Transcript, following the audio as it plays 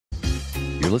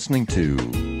listening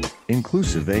to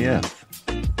Inclusive AF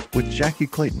with Jackie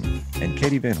Clayton and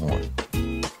Katie Van Horn.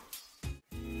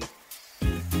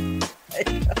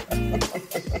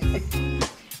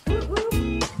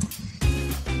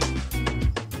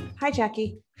 Hi,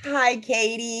 Jackie. Hi,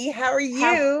 Katie. How are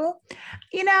you?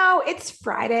 It's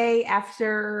Friday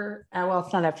after, well,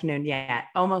 it's not afternoon yet,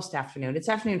 almost afternoon. It's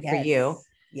afternoon for you.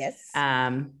 Yes.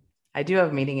 I do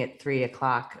have a meeting at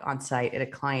 3:00 on site at a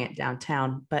client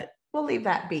downtown, but we'll leave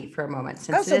that be for a moment.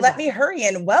 So let me hurry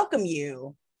and welcome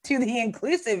you to the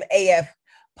Inclusive AF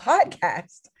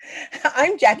podcast.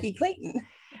 I'm Jackie Clayton.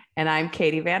 And I'm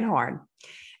Katie Van Horn.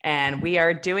 And we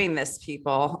are doing this,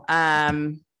 people.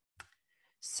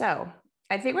 So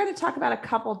I think we're going to talk about a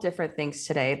couple different things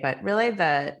today, but really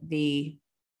the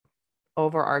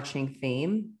overarching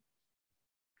theme,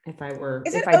 Is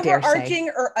it overarching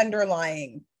or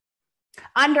underlying?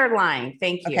 Underlying.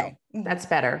 Thank you. Okay. That's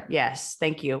better. Yes.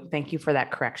 Thank you. Thank you for that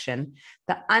correction.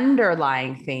 The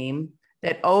underlying theme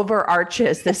that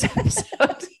overarches this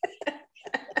episode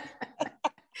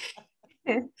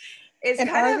is and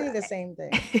are they the same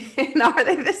thing? And are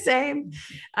they the same?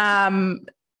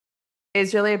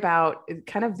 Is really about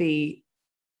kind of the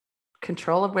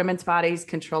control of women's bodies,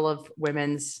 control of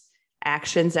women's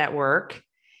actions at work.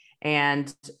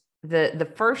 And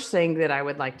the first thing that I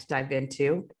would like to dive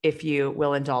into, if you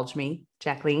will indulge me,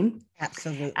 Jacqueline.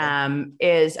 Absolutely.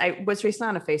 Is I was recently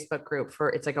on a Facebook group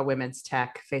it's like a women's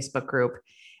tech Facebook group.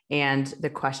 And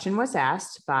the question was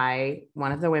asked by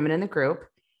one of the women in the group.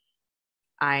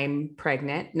 I'm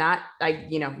pregnant.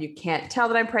 You can't tell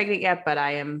that I'm pregnant yet, but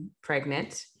I am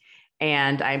pregnant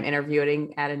and I'm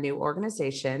interviewing at a new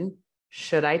organization.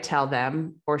 Should I tell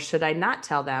them or should I not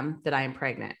tell them that I am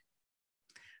pregnant?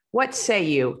 What say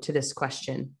you to this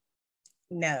question?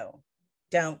 No,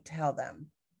 don't tell them.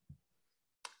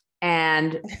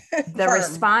 And the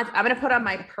response, I'm going to put on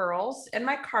my pearls and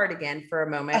my cardigan for a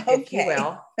moment, if you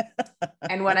will.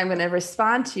 And what I'm going to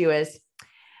respond to you is,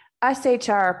 us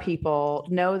HR people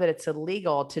know that it's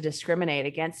illegal to discriminate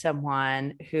against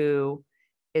someone who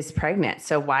is pregnant.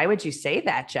 So why would you say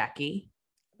that, Jackie?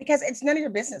 Because it's none of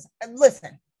your business.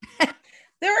 Listen,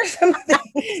 there are some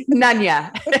things.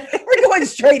 Nanya. We're going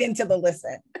straight into the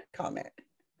listen comment.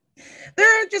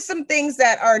 There are just some things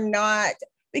that are not,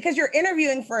 because you're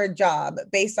interviewing for a job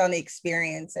based on the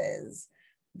experiences.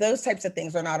 Those types of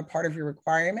things are not a part of your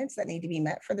requirements that need to be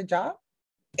met for the job.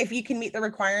 If you can meet the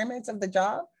requirements of the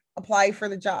job, apply for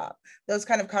the job. Those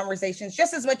kind of conversations,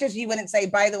 just as much as you wouldn't say,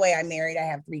 by the way, I'm married, I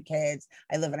have 3 kids,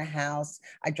 I live in a house,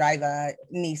 I drive a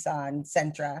Nissan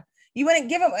Sentra. You wouldn't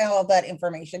give them all of that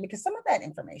information because some of that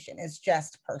information is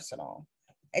just personal.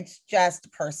 It's just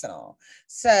personal.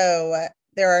 So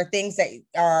there are things that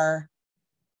are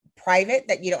private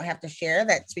that you don't have to share,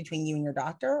 that's between you and your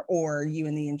doctor or you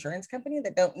and the insurance company,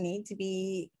 that don't need to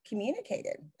be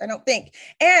communicated, I don't think.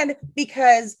 And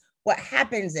because what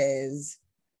happens is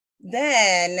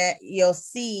then you'll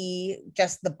see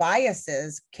just the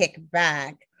biases kick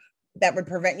back that would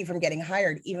prevent you from getting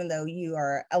hired, even though you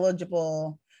are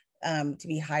eligible to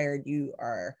be hired. You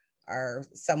are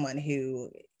someone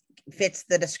who fits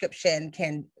the description,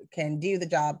 can do the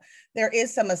job. There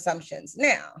is some assumptions.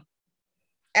 Now,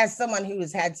 as someone who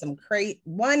has had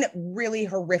one really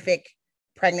horrific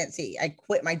pregnancy, I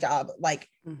quit my job like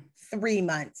 3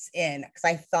 months in because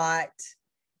I thought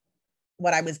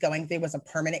what I was going through was a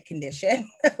permanent condition.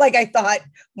 Like I thought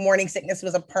morning sickness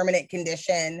was a permanent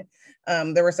condition.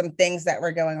 There were some things that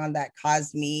were going on that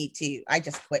caused me I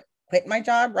just quit my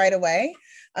job right away.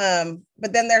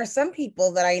 But then there are some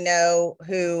people that I know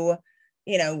who,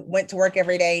 went to work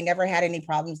every day, never had any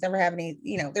problems, never have any,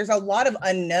 there's a lot of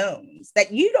unknowns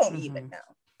that you don't even know.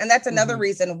 And that's another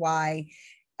reason why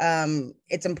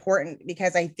it's important,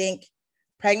 because I think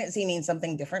pregnancy means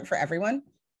something different for everyone.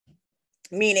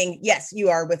 Meaning, yes, you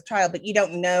are with child, but you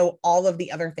don't know all of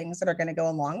the other things that are going to go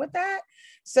along with that.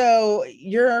 So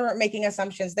you're making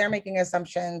assumptions, they're making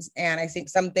assumptions. And I think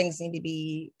some things need to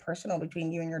be personal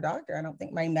between you and your doctor. I don't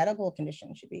think my medical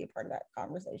condition should be a part of that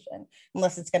conversation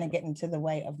unless it's going to get into the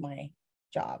way of my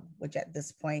job, which at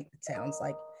this point, it sounds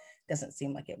like doesn't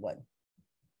seem like it would.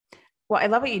 Well, I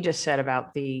love what you just said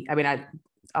about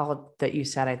all that you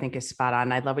said, I think is spot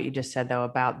on. I love what you just said though,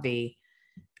 about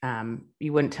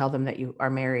you wouldn't tell them that you are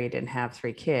married and have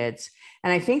 3 kids.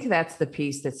 And I think that's the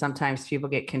piece that sometimes people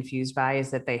get confused by,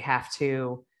 is that they have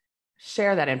to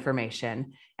share that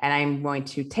information. And I'm going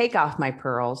to take off my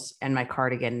pearls and my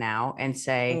cardigan now and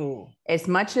say, as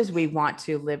much as we want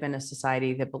to live in a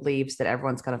society that believes that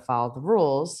everyone's going to follow the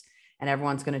rules and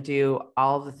everyone's going to do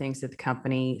all the things that the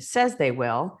company says they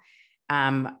will,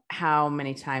 how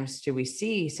many times do we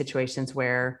see situations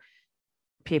where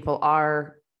people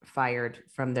are fired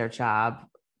from their job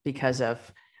because of,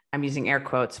 I'm using air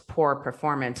quotes, poor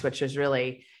performance, which is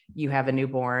really you have a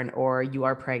newborn or you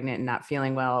are pregnant and not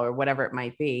feeling well or whatever it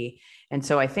might be. And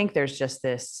so I think there's just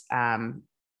this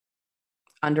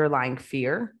underlying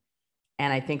fear.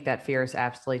 And I think that fear is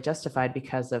absolutely justified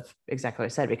because of exactly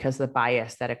what I said, because of the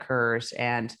bias that occurs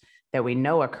and that we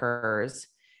know occurs.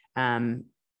 I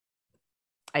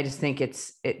just think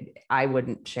I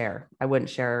wouldn't share.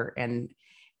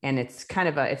 And it's kind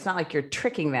of it's not like you're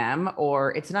tricking them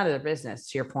or it's none of their business,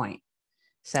 to your point.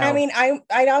 So, I mean,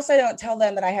 I also don't tell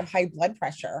them that I have high blood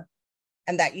pressure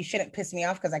and that you shouldn't piss me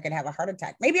off because I could have a heart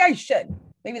attack. Maybe I should.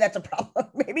 Maybe that's a problem.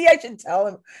 Maybe I should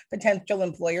tell potential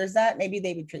employers that. Maybe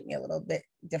they would treat me a little bit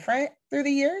different through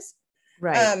the years.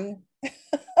 right.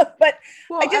 But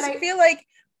I just feel like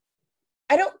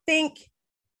I don't think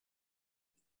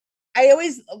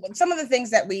some of the things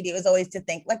that we do is always to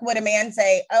think, like, would a man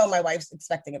say, oh, my wife's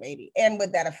expecting a baby? And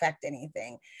would that affect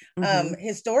anything?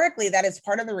 Historically, that is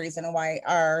part of the reason why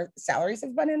our salaries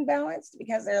have been imbalanced,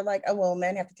 because they're like, oh, well,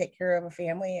 men have to take care of a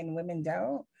family and women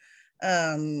don't.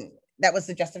 That was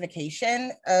the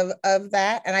justification of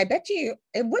that. And I bet you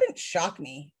it wouldn't shock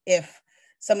me if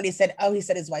somebody said, oh, he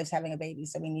said his wife's having a baby,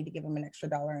 so we need to give him an extra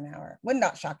 $1 an hour. Would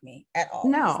not shock me at all.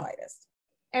 No. The slightest.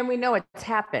 And we know it's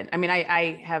happened. I mean,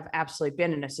 I have absolutely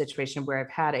been in a situation where I've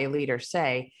had a leader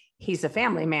say, he's a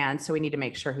family man, so we need to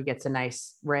make sure he gets a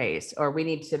nice raise, or we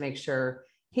need to make sure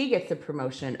he gets the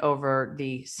promotion over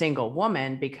the single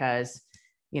woman because,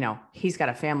 he's got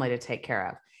a family to take care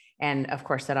of. And of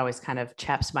course, that always kind of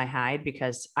chaps my hide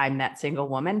because I'm that single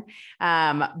woman.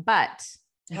 But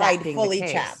hide fully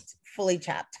chapped, fully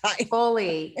chapped, hide.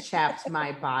 Fully chapped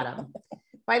my bottom.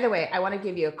 By the way, I want to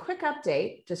give you a quick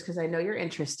update just because I know you're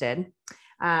interested.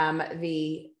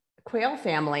 The Quayle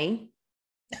family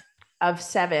of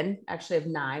 7, actually of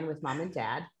 9 with mom and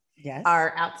dad, yes,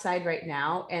 are outside right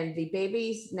now. And the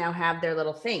babies now have their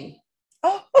little thing.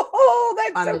 Oh,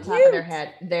 that's on so the top cute. of their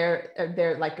head.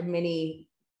 They're like mini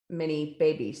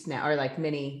babies now, or like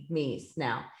mini me's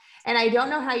now. And I don't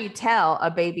know how you tell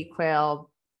a baby quail,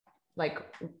 like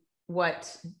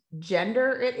what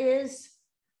gender it is,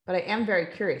 but I am very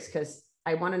curious because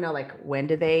I want to know, like, when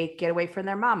do they get away from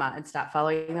their mama and stop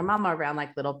following their mama around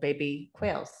like little baby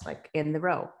quails, like in the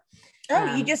row?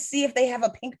 Oh, you just see if they have a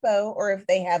pink bow or if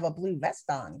they have a blue vest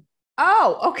on.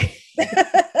 Oh, okay.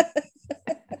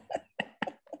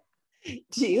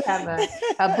 Do you have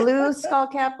a blue skull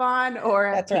cap on or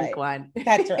a That's pink right. one?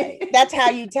 That's right. That's how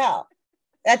you tell.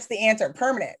 That's the answer.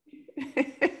 Permanent.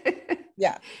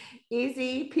 Yeah.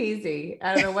 Easy peasy.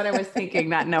 I don't know what I was thinking,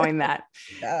 not knowing that.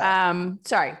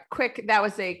 Sorry. That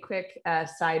was a quick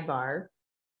sidebar.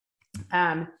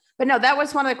 But no, that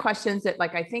was one of the questions that,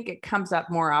 like, I think it comes up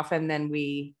more often than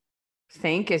we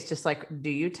think. Is just like, do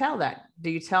you tell that? Do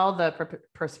you tell the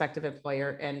prospective employer?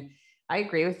 And I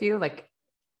agree with you. Like,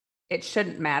 it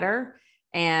shouldn't matter.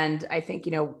 And I think,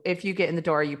 if you get in the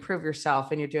door, you prove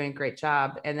yourself and you're doing a great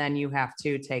job, and then you have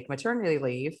to take maternity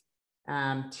leave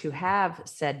to have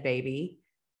said baby,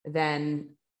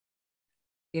 then,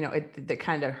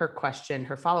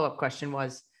 her follow-up question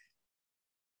was,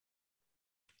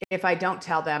 if I don't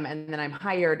tell them and then I'm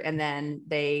hired and then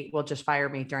they will just fire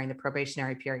me during the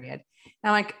probationary period.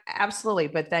 And I'm like, absolutely.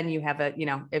 But then you have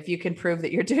if you can prove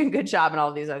that you're doing a good job and all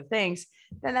of these other things,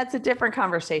 then that's a different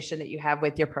conversation that you have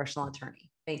with your personal attorney.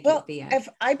 Thank you. The end. If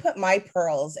I put my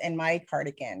pearls in my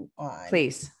cardigan on,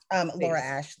 please. Laura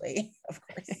Ashley, of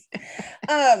course.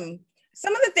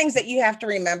 Some of the things that you have to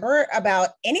remember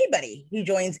about anybody who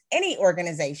joins any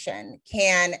organization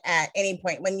can, at any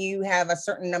point when you have a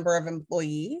certain number of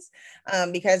employees,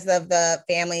 because of the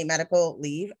Family Medical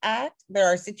Leave Act, there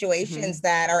are situations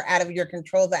that are out of your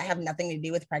control that have nothing to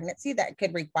do with pregnancy that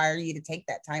could require you to take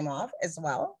that time off as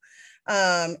well.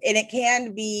 And it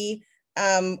can be,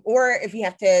 or if you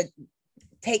have to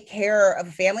take care of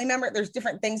a family member, there's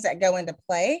different things that go into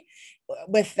play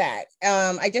with that.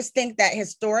 I just think that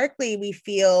historically we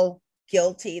feel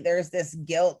guilty. There's this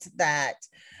guilt that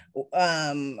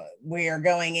we're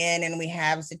going in and we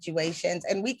have situations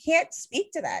and we can't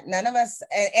speak to that. None of us,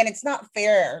 and it's not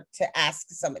fair to ask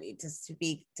somebody to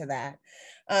speak to that.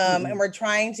 And we're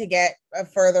trying to get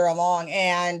further along.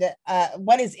 And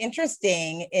what is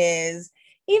interesting is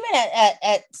even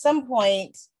at some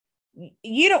point,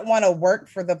 you don't want to work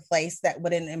for the place that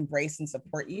wouldn't embrace and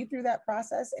support you through that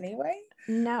process anyway.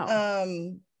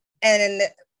 No. And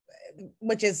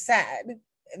which is sad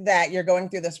that you're going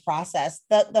through this process.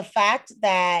 The fact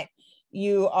that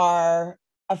you are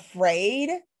afraid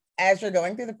as you're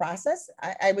going through the process,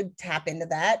 I would tap into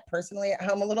that personally at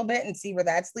home a little bit and see where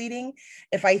that's leading.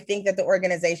 If I think that the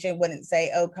organization wouldn't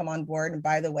say, oh, come on board, and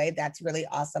by the way, that's really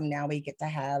awesome, now we get to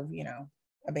have, you know,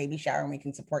 a baby shower and we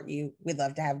can support you, we'd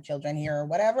love to have children here or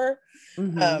whatever,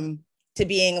 to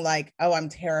being like, oh, I'm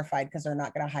terrified because they're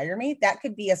not going to hire me, that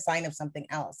could be a sign of something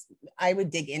else. I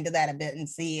would dig into that a bit and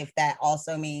see if that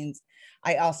also means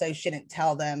I also shouldn't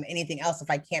tell them anything else if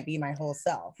I can't be my whole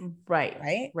self. Right.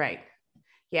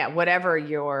 Yeah, whatever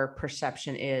your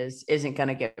perception isn't going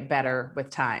to get better with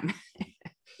time.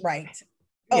 Right.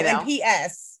 Oh, You know? and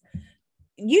P.S.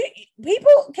 You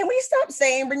people, can we stop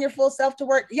saying bring your full self to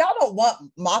work? Y'all don't want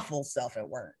my full self at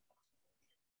work.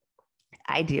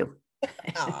 I do.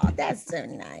 Oh, that's so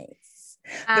nice.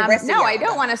 No, I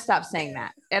don't want to stop saying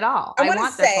that at all. I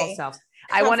want their full selves.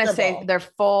 I want to say their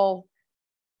full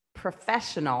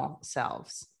professional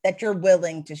selves that you're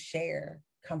willing to share.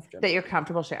 Comfortable. That you're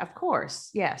comfortable sharing. Of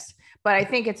course. Yes. But I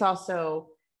think it's also,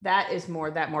 that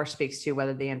more speaks to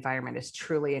whether the environment is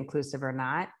truly inclusive or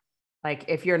not. Like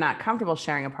if you're not comfortable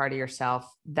sharing a part of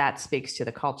yourself, that speaks to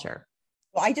the culture.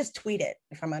 Well, I just tweet it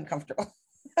if I'm uncomfortable.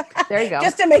 There you go.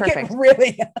 Just to make it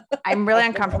really. I'm really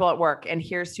uncomfortable at work. And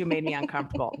here's who made me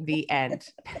uncomfortable. The end.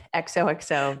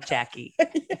 XOXO Jackie.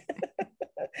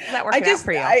 That working out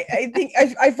for you? I think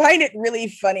I find it really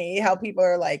funny how people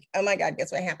are like, oh my God,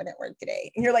 guess what happened at work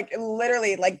today? And you're like,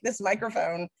 literally, like this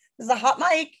microphone, this is a hot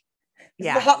mic. This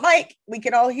is a hot mic. We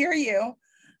can all hear you.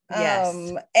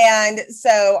 Yes. And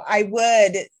so I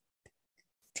would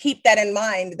keep that in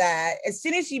mind, that as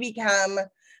soon as you become,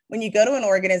 when you go to an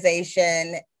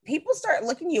organization, people start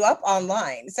looking you up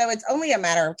online. So it's only a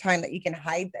matter of time that you can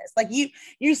hide this. Like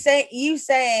you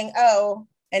saying, oh,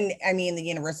 and I mean the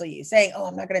universal you saying, oh,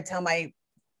 I'm not going to tell my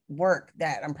work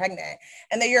that I'm pregnant.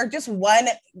 And that you're just one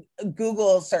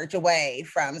Google search away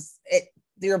from it,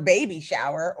 your baby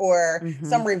shower or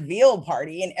some reveal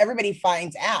party, and everybody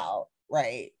finds out,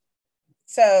 right?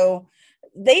 So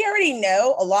they already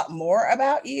know a lot more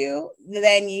about you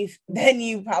than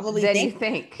you probably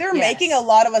think. They're making a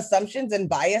lot of assumptions and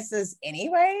biases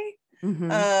anyway.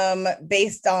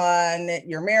 Based on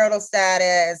your marital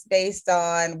status, based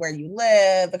on where you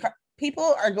live.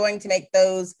 People are going to make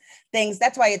those things.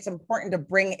 That's why it's important to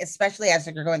bring, especially as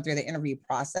you're going through the interview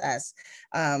process,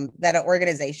 that an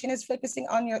organization is focusing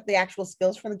on the actual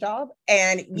skills for the job,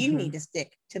 and you need to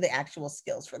stick to the actual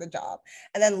skills for the job,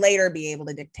 and then later be able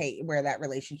to dictate where that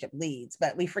relationship leads.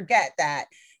 But we forget that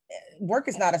work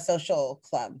is not a social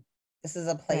club. This is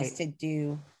a place to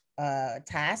do a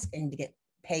task and to get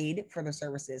paid for the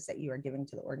services that you are giving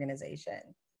to the organization.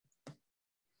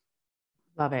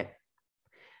 Love it.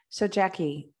 So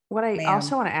Jackie, what I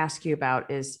also want to ask you about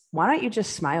is, why don't you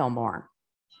just smile more?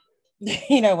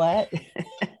 You know what?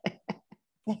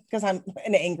 Because I'm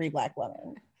an angry Black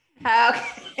woman.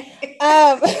 Okay.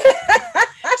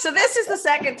 So this is the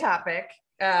second topic.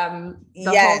 The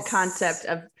whole concept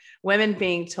of women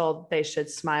being told they should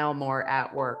smile more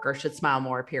at work or should smile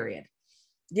more, period.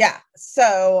 Yeah.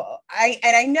 So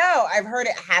I know I've heard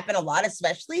it happen a lot,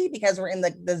 especially because we're in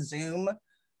the Zoom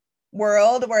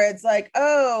world where it's like,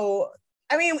 oh,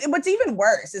 I mean, what's even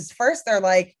worse is first they're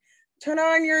like, turn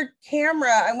on your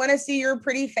camera. I want to see your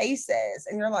pretty faces.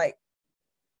 And you're like,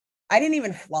 I didn't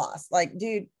even floss. Like,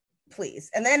 dude, please.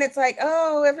 And then it's like,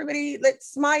 oh, everybody,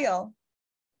 let's smile.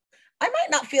 I might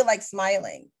not feel like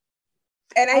smiling.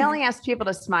 And I only ask people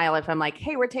to smile if I'm like,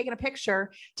 hey, we're taking a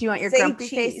picture. Do you want your grumpy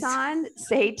face on?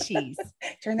 Say cheese.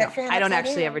 Turn that fan. I don't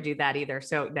actually ever do that either.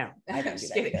 So no, I don't do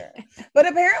that either. But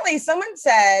apparently someone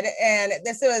said, and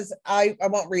this was, I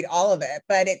won't read all of it,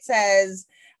 but it says,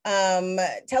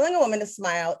 telling a woman to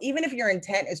smile, even if your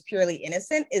intent is purely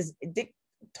innocent, is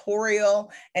dictatorial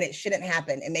and it shouldn't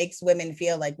happen. It makes women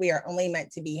feel like we are only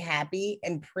meant to be happy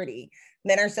and pretty.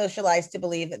 Men are socialized to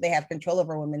believe that they have control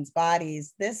over women's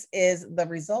bodies. This is the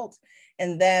result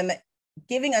in them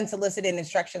giving unsolicited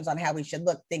instructions on how we should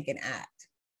look, think, and act.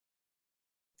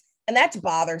 And that's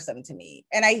bothersome to me.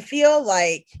 And I feel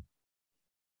like,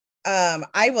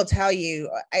 I will tell you,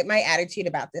 my attitude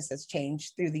about this has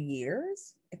changed through the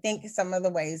years. I think some of the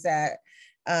ways that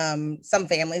some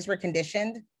families were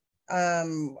conditioned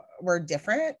were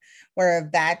different, where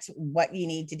that's what you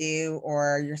need to do,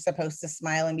 or you're supposed to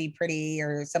smile and be pretty,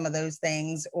 or some of those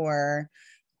things, or,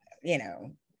 you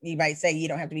know, you might say you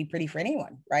don't have to be pretty for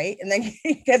anyone, right? And then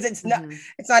because it's not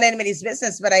anybody's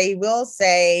business. But I will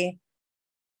say,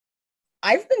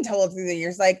 I've been told through the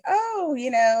years, like, oh, you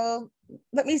know,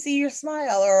 let me see your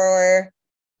smile, or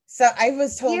so I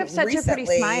was told. You have such a pretty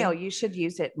smile. You should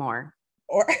use it more.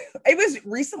 Or it was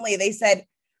recently, they said,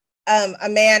 A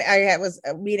man I was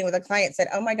meeting with a client said,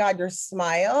 "Oh my God, your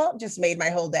smile just made my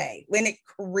whole day." When it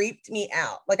creeped me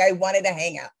out, like I wanted to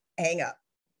hang up,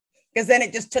 because then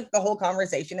it just took the whole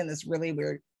conversation in this really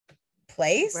weird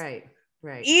place. Right.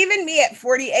 Even me at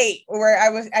 48, where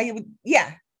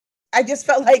I just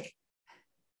felt like,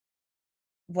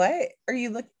 what are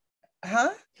you looking? Huh?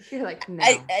 You're like, no.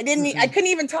 I couldn't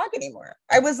even talk anymore.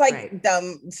 I was like Right.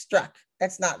 dumb struck.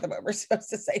 That's not what we're supposed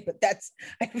to say, but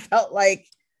I felt like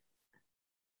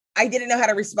I didn't know how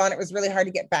to respond. It was really hard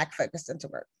to get back focused into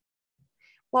work.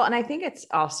 Well, and I think it's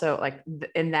also like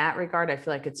in that regard, I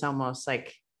feel like it's almost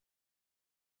like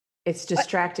it's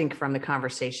distracting from the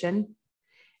conversation.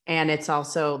 And it's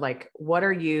also like, what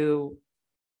are you,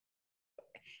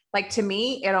 like, to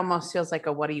me, it almost feels like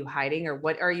what are you hiding, or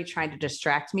what are you trying to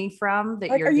distract me from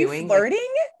that Like, you're are you doing? flirting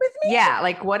with me? Yeah.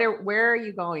 Like where are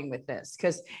you going with this?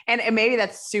 Cause, and maybe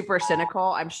that's super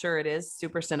cynical. I'm sure it is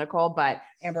super cynical, but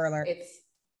Amber alert.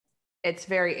 it's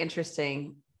very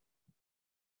interesting.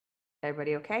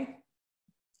 Everybody okay?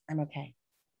 I'm okay.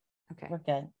 Okay. We're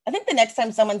good. I think the next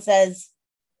time someone says,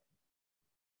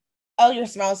 "Oh, your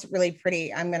smile's really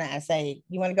pretty," I'm going to say,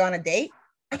 "You want to go on a date?"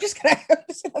 I'm just going to,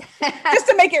 just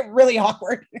to make it really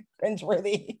awkward and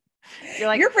cringeworthy. You're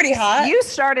like, "You're pretty hot. You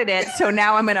started it. So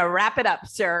now I'm going to wrap it up,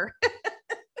 sir."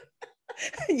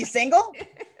 You single?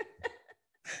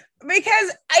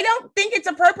 Because I don't think it's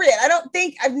appropriate.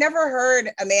 I've never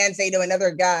heard a man say to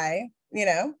another guy,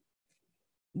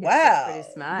 "Wow,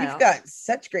 you've got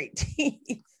such great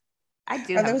teeth." I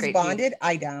do. Are have those great bonded? teeth.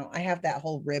 I don't. I have that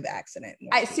whole rib accident.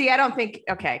 I see. I don't think.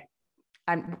 Okay.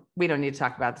 We don't need to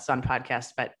talk about this on podcast,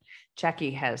 but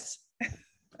Jackie has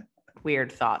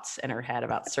weird thoughts in her head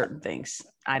about certain things.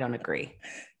 I don't agree.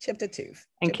 Chipped a tooth.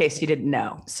 In case you didn't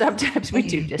know, sometimes we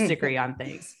do disagree on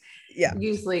things. Yeah.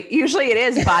 Usually it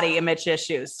is body image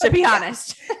issues, to be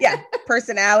honest. Yeah.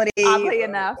 Personality. Oddly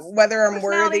enough. Whether I'm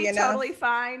worthy enough. Totally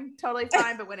fine.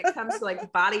 But when it comes to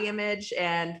like body image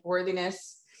and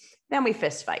worthiness, then we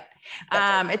fist fight.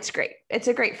 Right. It's great. It's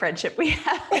a great friendship we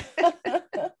have.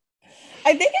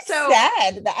 I think it's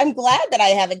sad that I'm glad that I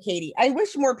have a Katie. I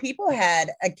wish more people had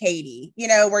a Katie,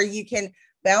 where you can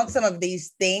bounce some of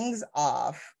these things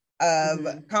off of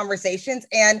conversations.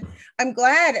 And I'm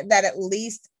glad that at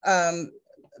least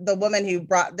the woman who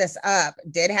brought this up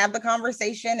did have the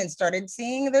conversation and started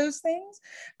seeing those things.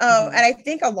 And I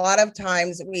think a lot of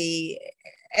times so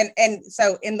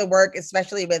in the work,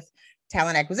 especially with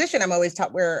talent acquisition, I'm always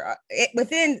taught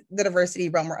within the diversity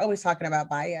realm, we're always talking about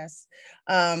bias.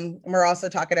 We're also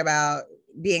talking about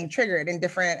being triggered in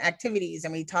different activities.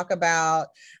 And we talk about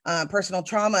personal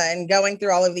trauma and going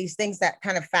through all of these things that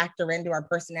kind of factor into our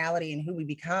personality and who we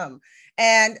become.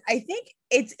 And I think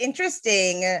it's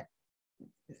interesting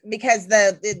because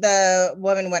the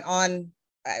woman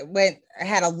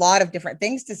had a lot of different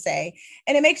things to say.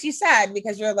 And it makes you sad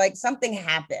because you're like, something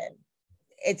happened.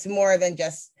 It's more than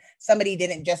just somebody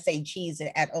didn't just say cheese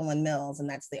at Olin Mills, and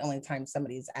that's the only time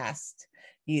somebody's asked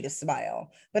you to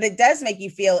smile. But it does make you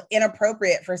feel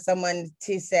inappropriate for someone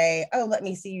to say, "Oh, let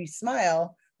me see you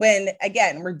smile," when,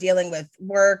 again, we're dealing with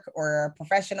work or a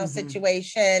professional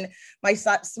situation. My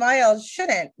smile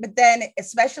shouldn't. But then,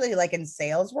 especially like in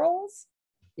sales roles,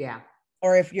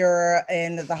 or if you're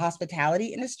in the hospitality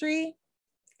industry,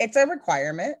 it's a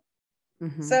requirement.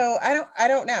 So I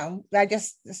don't know. I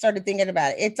just started thinking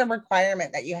about it. It's a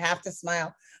requirement that you have to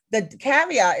smile. The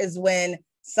caveat is when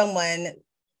someone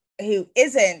who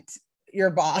isn't your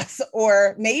boss,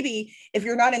 or maybe if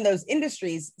you're not in those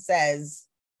industries, says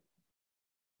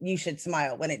you should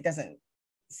smile when it doesn't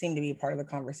seem to be part of the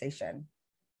conversation.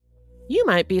 You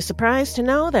might be surprised to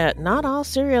know that not all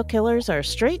serial killers are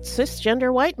straight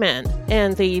cisgender white men,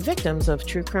 and the victims of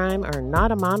true crime are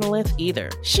not a monolith either.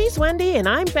 She's Wendy and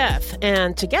I'm Beth,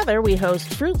 and together we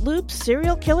host Fruit Loops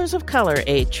Serial Killers of Color,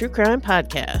 a true crime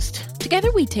podcast.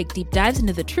 Together we take deep dives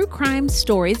into the true crime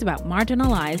stories about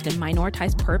marginalized and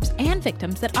minoritized perps and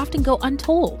victims that often go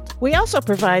untold. We also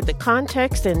provide the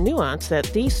context and nuance that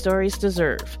these stories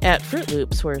deserve. At Fruit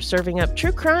Loops, we're serving up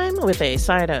true crime with a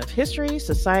side of history,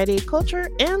 society, culture,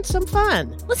 and some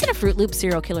fun. Listen to Fruit Loops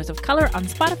Serial Killers of Color on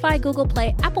Spotify, Google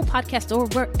Play, Apple Podcasts, or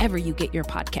wherever you get your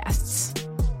podcasts.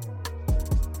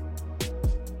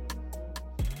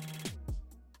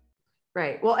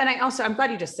 Right. Well, and I'm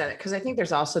glad you just said it, because I think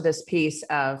there's also this piece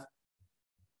of,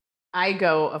 I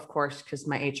go, of course, because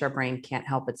my HR brain can't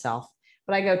help itself,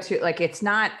 but I go to, like, it's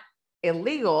not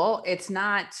illegal. It's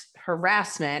not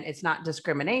harassment. It's not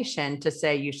discrimination to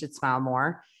say you should smile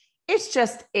more. It's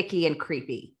just icky and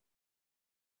creepy.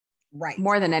 Right.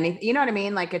 More than anything, you know what I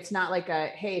mean? Like, it's not like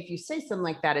hey, if you say something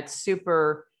like that, it's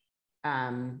super,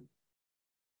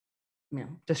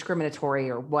 discriminatory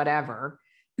or whatever.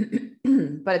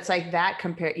 But it's like that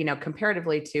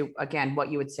comparatively to, again,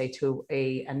 what you would say to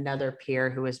another peer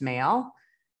who is male,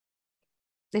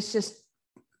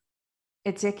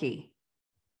 it's icky.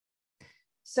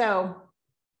 So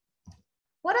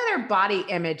what other body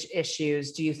image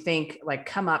issues do you think like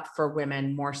come up for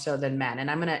women more so than men?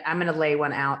 And I'm going to lay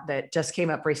one out that just came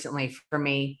up recently for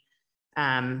me,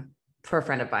 for a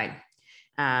friend of mine.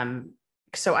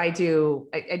 So I do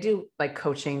like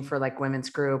coaching for like women's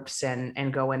groups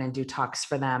and go in and do talks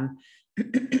for them.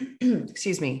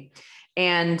 Excuse me.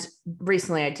 And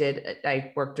recently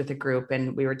I worked with a group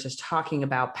and we were just talking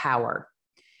about power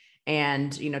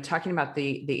and, talking about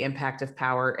the impact of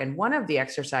power. And one of the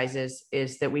exercises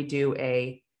is that we do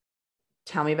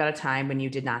tell me about a time when you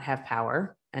did not have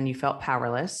power and you felt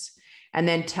powerless. And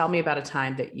then tell me about a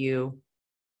time that you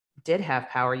did have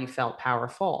power, you felt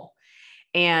powerful.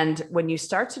 And when you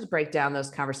start to break down those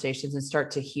conversations and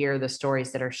start to hear the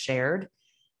stories that are shared,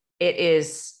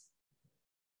 it's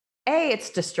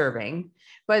disturbing,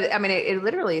 but I mean, it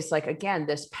literally is like, again,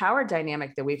 this power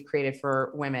dynamic that we've created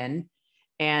for women.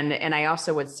 And I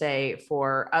also would say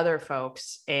for other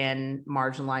folks in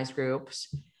marginalized groups,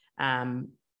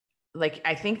 like,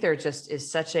 I think there just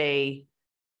is such a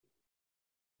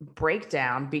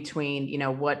breakdown between,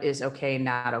 what is okay and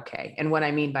not okay. And what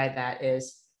I mean by that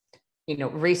is,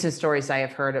 recent stories I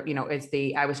have heard of,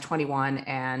 I was 21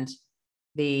 and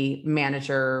the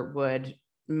manager would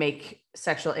make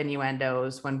sexual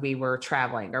innuendos when we were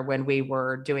traveling or when we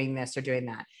were doing this or doing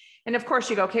that. And of course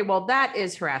you go, okay, well, that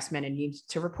is harassment and you need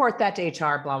to report that to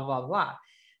HR, blah, blah, blah, blah.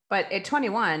 But at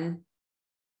 21,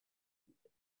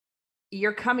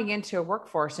 you're coming into a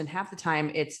workforce and half the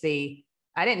time it's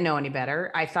I didn't know any better.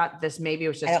 I thought this maybe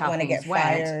was just how things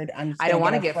went. I don't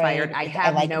want to get fired. I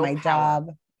have no power.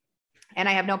 Job. And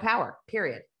I have no power,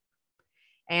 period.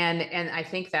 And I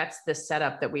think that's the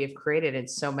setup that we have created in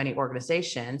so many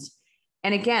organizations.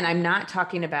 And again, I'm not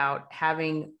talking about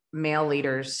having male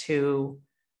leaders who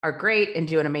are great and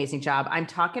do an amazing job. I'm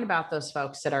talking about those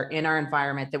folks that are in our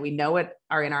environment, that we know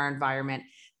are in our environment,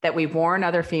 that we warn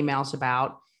other females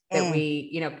about, that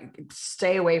we,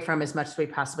 stay away from as much as we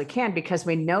possibly can, because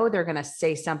we know they're going to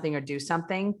say something or do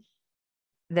something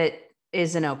that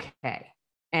isn't okay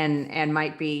and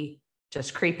might be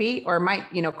just creepy or might,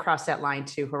 cross that line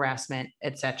to harassment,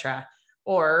 et cetera.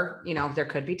 Or, there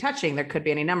could be touching, there could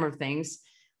be any number of things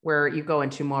where you go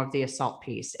into more of the assault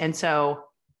piece. And so.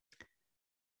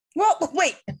 Well,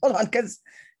 wait, hold on. Cause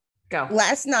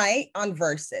last night on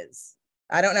Versus,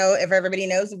 I don't know if everybody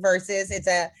knows Versus. It's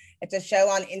a show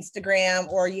on Instagram,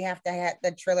 or you have to have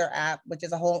the Triller app, which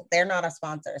is they're not a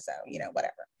sponsor. So,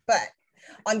 whatever. But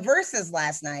on Versus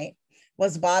last night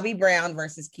was Bobby Brown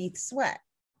versus Keith Sweat.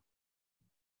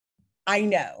 I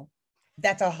know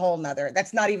that's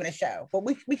that's not even a show, but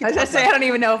we can. I was gonna say, I don't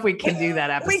even know if we can do that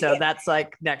episode. That's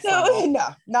like next level. No,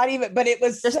 not even, but it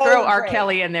was just throw R.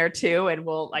 Kelly in there too. And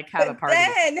we'll like have a party.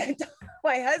 Then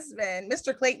my husband,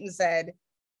 Mr. Clayton, said,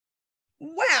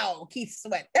 wow, Keith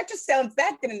Sweat, that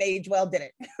didn't age well, did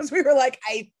it? Because we were like,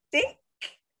 I think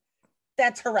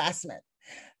that's harassment.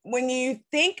 When you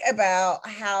think about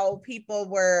how people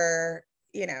were,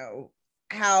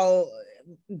 how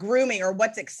grooming or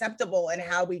what's acceptable and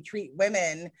how we treat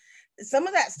women, some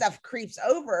of that stuff creeps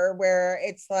over where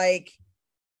it's like,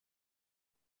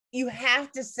 you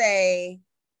have to say,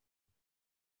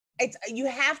 you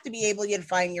have to be able to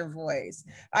find your voice.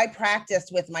 I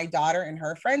practiced with my daughter and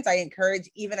her friends. I encourage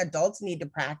even adults need to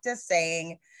practice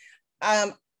saying,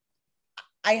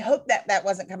 I hope that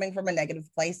wasn't coming from a negative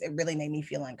place. It really made me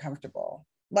feel uncomfortable.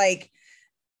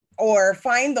 Or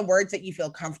find the words that you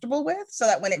feel comfortable with so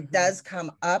that when it does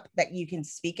come up that you can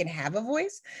speak and have a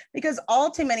voice, because all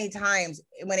too many times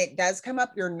when it does come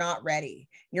up, you're not ready.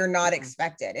 You're not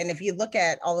expected. And if you look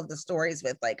at all of the stories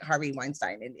with like Harvey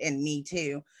Weinstein and Me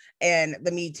Too and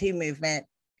the Me Too movement,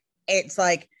 it's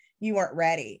like you weren't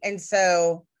ready. And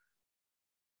so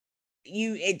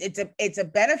it's a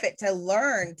benefit to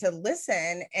learn to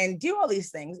listen and do all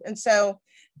these things. And so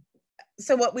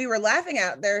what we were laughing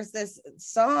at, there's this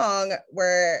song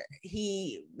where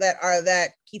that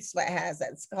Keith Sweat has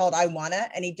that's called I Wanna,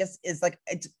 and he just is like,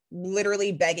 it's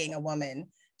literally begging a woman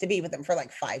to be with him for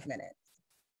like 5 minutes,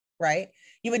 right?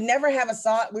 You would never have a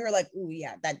song. We were like, oh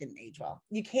yeah, that didn't age well.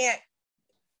 You can't,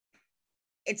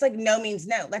 it's like no means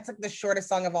no. That's like the shortest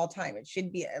song of all time. It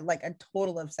should be like a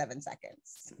total of 7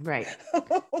 seconds. Right.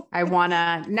 I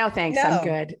wanna, no thanks, no, I'm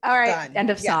good. All right, done. End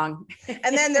of song.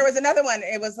 And then there was another one.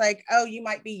 It was like, oh, you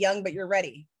might be young, but you're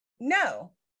ready.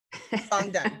 No, song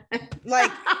done.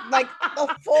 like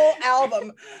the full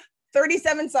album,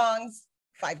 37 songs,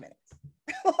 5 minutes.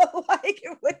 Like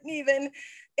it wouldn't even,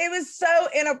 it was so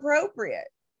inappropriate.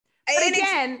 But And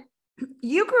again,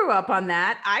 you grew up on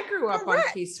that. I grew up on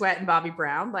Correct. Keith Sweat and Bobby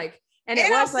Brown. Like, and it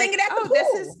And I'll was like, sing it at the oh,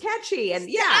 this pool. is catchy. And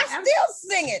I still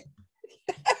sing it.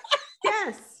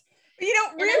 yes. You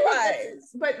don't And I think realize.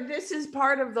 but this is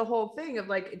part of the whole thing of,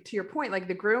 like, to your point, like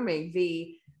the grooming,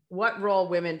 the what role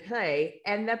women play,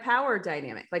 and the power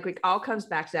dynamic. Like, it all comes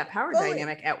back to that power Fully.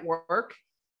 dynamic at work,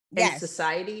 in Yes.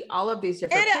 society, all of these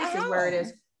different And at places where it home.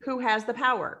 is who has the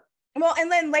power. Well,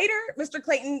 and then later, Mr.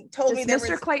 Clayton told me Does there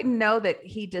Mr. was, Clayton know that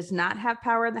he does not have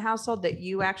power in the household, that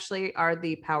you actually are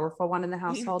the powerful one in the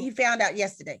household? he found out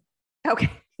yesterday. Okay.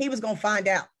 He was going to find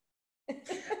out.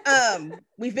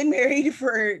 We've been married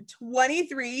for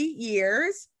 23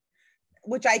 years,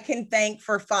 which I can thank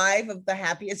for 5 of the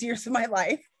happiest years of my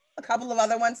life. A couple of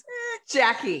other ones.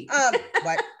 Jackie.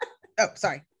 What? Oh,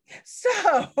 sorry. So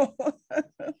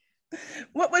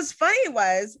what was funny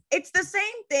was it's the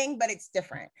same thing, but it's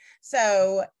different.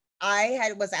 So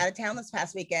I was out of town this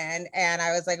past weekend, and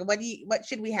I was like, what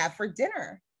should we have for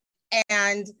dinner?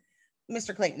 And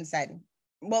Mr. Clayton said,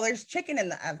 well, there's chicken in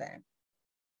the oven.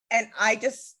 And I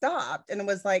just stopped and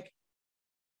was like,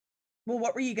 well,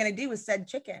 what were you going to do with said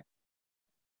chicken?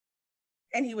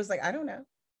 And he was like, I don't know.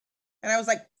 And I was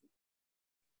like,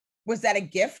 was that a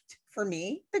gift for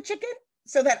me, the chicken,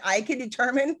 so that I can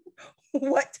determine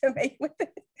what to make with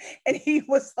it? And he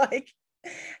was like,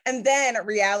 and then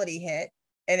reality hit,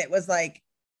 and it was like,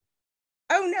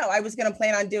 oh no, I was going to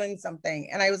plan on doing something.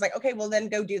 And I was like, okay, well then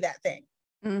go do that thing.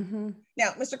 Mm-hmm.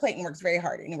 Now, Mr. Clayton works very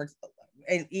hard, and he works,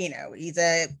 and he's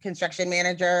a construction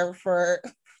manager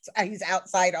he's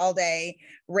outside all day,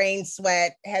 rain,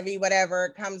 sweat, heavy,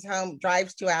 whatever, comes home,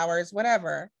 drives 2 hours,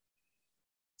 whatever.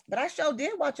 But I sure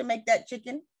did watch him make that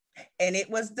chicken, and it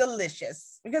was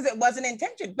delicious because it wasn't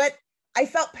intention, but I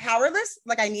felt powerless.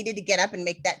 Like I needed to get up and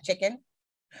make that chicken,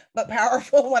 but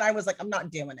powerful when I was like, I'm not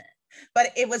doing it. But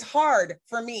it was hard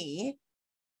for me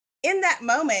in that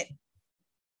moment.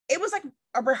 It was like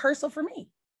a rehearsal for me.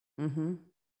 Mm-hmm.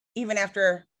 Even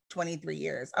after 23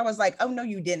 years, I was like, oh no,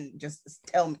 you didn't just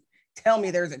tell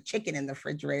me there's a chicken in the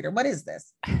refrigerator. What is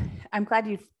this? I'm glad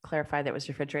you clarified that it was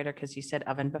refrigerator, because you said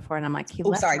oven before, and I'm like, he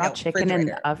left raw chicken in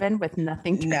refrigerator. the oven with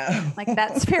nothing to No. like,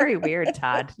 that's very weird,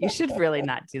 Todd. You should really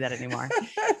not do that anymore.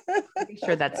 Be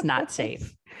sure that's not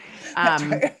safe.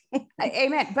 Amen.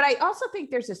 But I also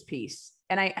think there's this piece,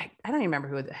 and I don't even remember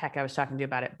who the heck I was talking to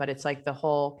about it, but it's like the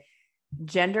whole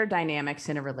gender dynamics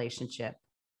in a relationship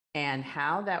and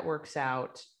how that works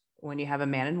out when you have a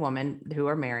man and woman who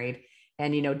are married.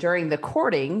 And, during the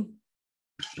courting,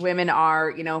 women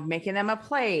are, making them a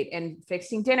plate and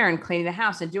fixing dinner and cleaning the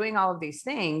house and doing all of these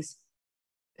things,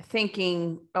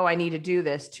 thinking, oh, I need to do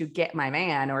this to get my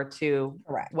man or to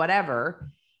Correct. whatever.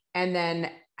 And then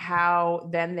how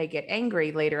then they get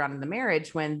angry later on in the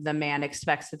marriage when the man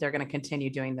expects that they're going to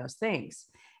continue doing those things.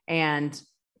 And,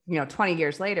 20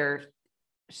 years later,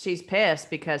 she's pissed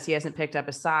because he hasn't picked up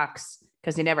his socks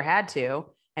because he never had to.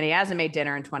 And he hasn't made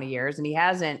dinner in 20 years, and he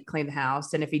hasn't cleaned the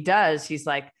house. And if he does, he's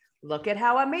like, look at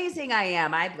how amazing I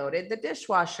am. I loaded the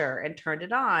dishwasher and turned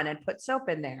it on and put soap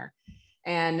in there.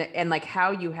 And like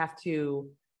how you have to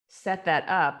set that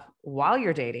up while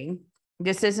you're dating.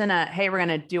 This isn't a, hey, we're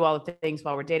going to do all the things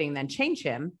while we're dating and then change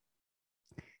him.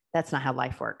 That's not how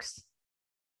life works.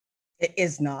 It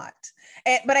is not.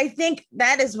 But I think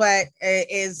that is what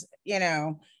is,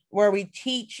 where we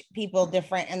teach people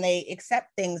different, and they accept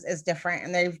things as different,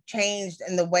 and they've changed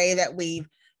in the way that we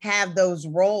have those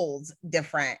roles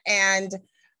different. And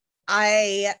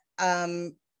I,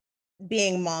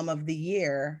 being mom of the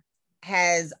year,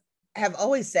 have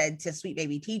always said to sweet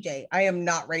baby TJ, I am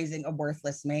not raising a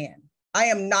worthless man. I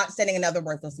am not sending another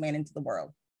worthless man into the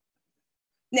world.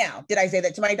 Now, did I say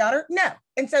that to my daughter? No.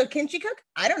 And so can she cook?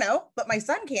 I don't know, but my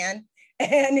son can,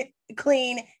 and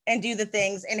clean and do the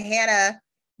things. And Hannah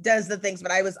does the things,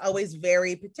 but I was always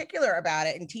very particular about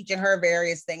it and teaching her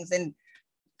various things and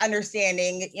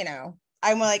understanding,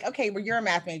 I'm like, okay, well, you're a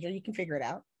math major, you can figure it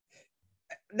out.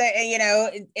 But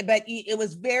it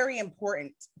was very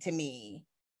important to me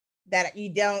that you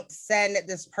don't send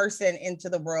this person into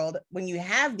the world when you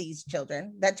have these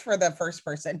children. That's for the first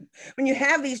person. When you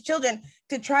have these children,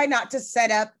 to try not to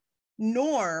set up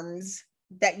norms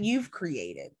that you've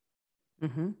created.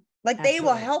 Mm-hmm. Like Absolutely. They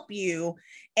will help you.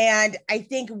 And I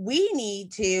think we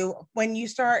need to, when you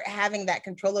start having that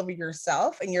control over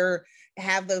yourself and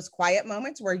have those quiet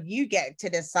moments where you get to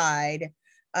decide,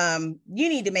 you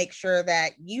need to make sure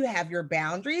that you have your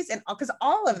boundaries, and because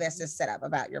all of this is set up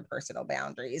about your personal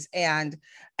boundaries and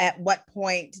at what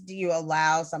point do you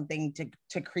allow something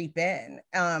to creep in.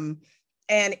 And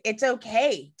it's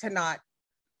okay to not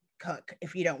cook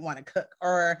if you don't want to cook,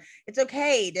 or it's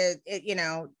okay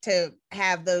to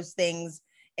have those things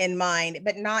in mind,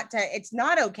 but it's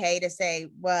not okay to say,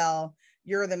 well,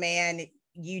 you're the man,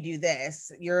 you do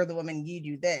this, you're the woman, you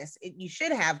do this. You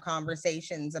should have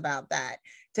conversations about that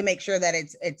to make sure that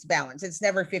it's balanced. It's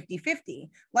never 50-50.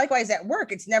 Likewise at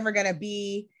work, it's never going to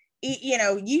be,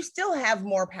 you still have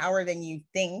more power than you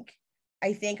think.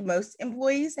 I think most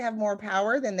employees have more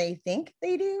power than they think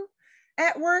they do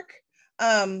at work.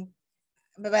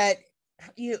 But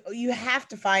you have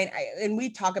to find, and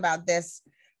we talk about this,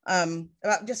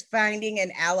 about just finding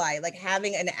an ally, like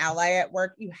having an ally at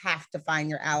work. You have to find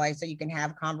your ally so you can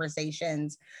have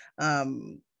conversations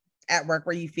at work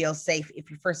where you feel safe if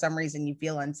for some reason you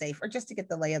feel unsafe, or just to get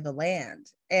the lay of the land.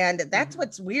 And that's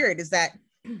what's weird, is that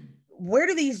where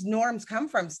do these norms come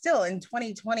from still in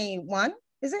 2021?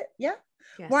 Is it? Yeah.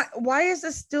 Yes. Why is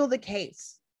this still the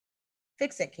case?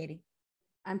 Fix it, Katie.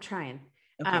 I'm trying.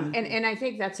 Okay. And I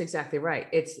think that's exactly right.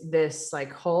 It's this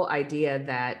like whole idea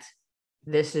that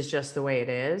this is just the way it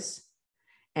is.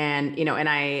 And,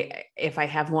 if I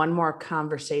have one more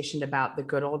conversation about the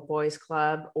good old boys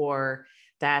club, or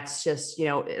that's just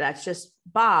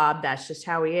Bob, that's just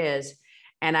how he is.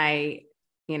 And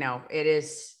it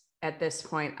is at this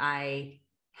point, I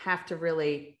have to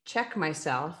really check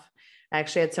myself. I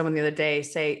actually had someone the other day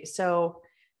say, so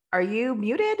are you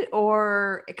muted?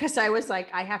 Or because I was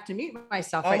like, I have to mute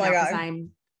myself right now because I'm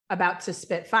about to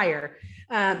spit fire.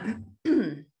 And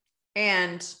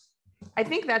I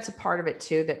think that's a part of it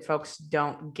too, that folks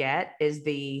don't get, is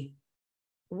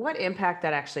what impact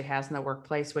that actually has in the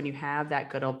workplace when you have that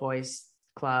good old boys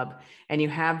club and you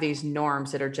have these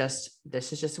norms that are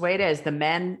this is just the way it is. The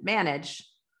men manage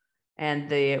and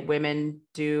the women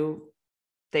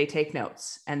they take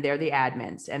notes, and they're the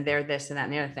admins, and they're this and that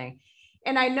and the other thing.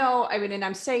 And I know, and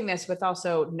I'm saying this with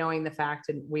also knowing the fact,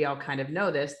 and we all kind of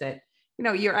know this, that,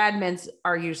 your admins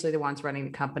are usually the ones running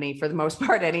the company for the most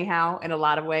part anyhow, in a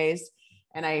lot of ways.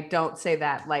 And I don't say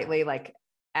that lightly, like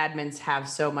admins have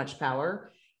so much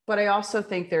power, but I also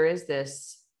think there is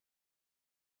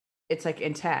it's like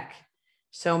in tech,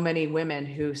 so many women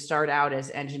who start out as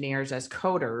engineers, as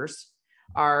coders,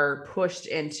 are pushed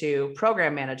into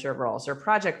program manager roles or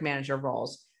project manager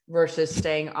roles versus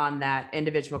staying on that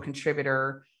individual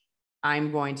contributor.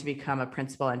 I'm going to become a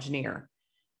principal engineer.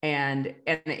 And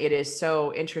it is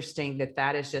so interesting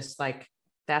that is just like,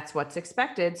 that's what's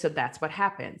expected. So that's what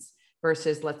happens,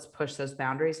 versus let's push those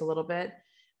boundaries a little bit.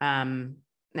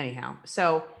 Anyhow,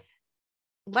 so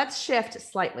let's shift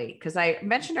slightly, because I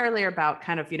mentioned earlier about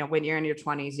kind of, when you're in your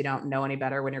 20s, you don't know any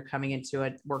better when you're coming into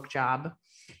a work job.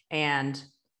 And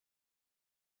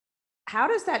how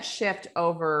does that shift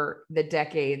over the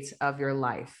decades of your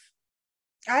life?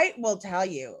 I will tell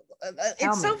you,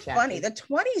 it's so funny. The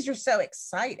 20s, you're so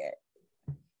excited.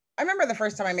 I remember the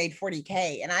first time I made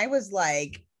 40K and I was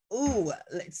like, ooh,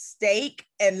 steak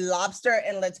and lobster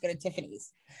and let's go to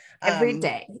Tiffany's. Every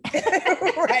day.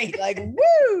 Right. Like,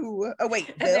 woo. Oh, wait.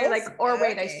 And they're like,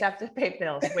 wait, I still have to pay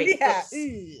bills. Wait. Yeah.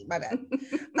 My bad.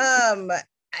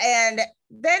 And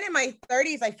then in my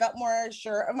 30s, I felt more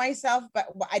sure of myself, but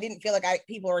I didn't feel like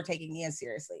people were taking me as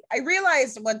seriously. I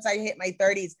realized once I hit my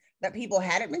 30s that people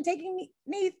hadn't been taking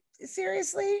me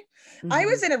seriously. Mm-hmm. I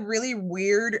was in a really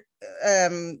weird,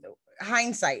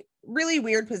 hindsight, really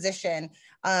weird position.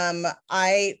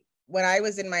 When I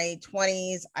was in my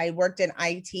 20s, I worked in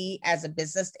IT as a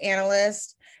business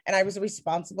analyst, and I was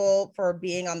responsible for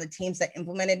being on the teams that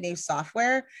implemented new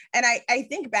software. And I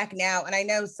think back now, and I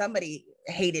know somebody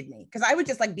hated me because I would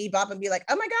just like bebop and be like,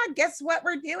 oh my God, guess what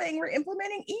we're doing? We're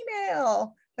implementing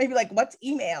email. They'd be like, what's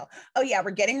email? Oh yeah,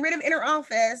 we're getting rid of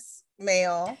interoffice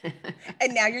mail.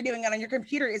 And now you're doing it on your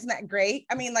computer. Isn't that great?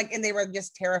 I mean, and they were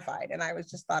just terrified. And I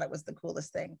thought it was the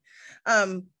coolest thing.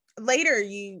 Later,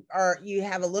 you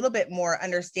have a little bit more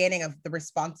understanding of the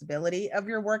responsibility of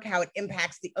your work, how it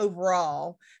impacts the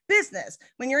overall business.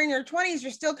 When you're in your 20s,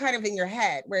 you're still kind of in your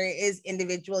head where it is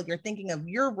individual. You're thinking of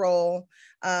your role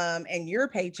and your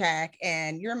paycheck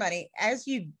and your money as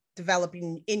you develop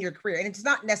in your career. And it's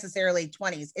not necessarily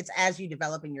 20s. It's as you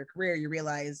develop in your career, you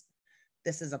realize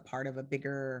this is a part of a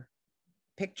bigger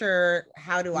picture.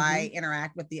 How do I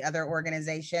interact with the other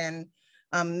organization?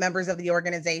 Members of the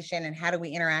organization, and how do we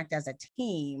interact as a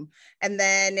team? And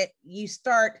then you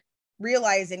start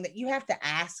realizing that you have to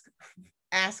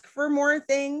ask for more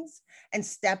things and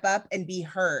step up and be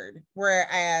heard.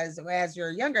 Whereas as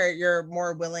you're younger, you're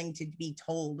more willing to be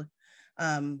told.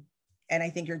 And I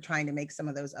think you're trying to make some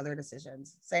of those other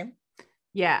decisions. Same?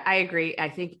 Yeah, I agree. I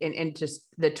think in just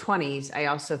the 20s, I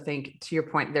also think, to your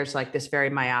point, there's like this very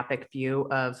myopic view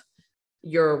of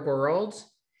your world.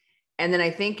 And then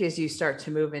I think as you start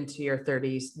to move into your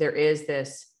 30s, there is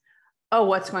this, oh,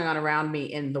 what's going on around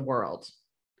me in the world?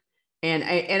 And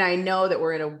I know that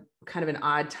we're in a kind of an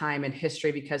odd time in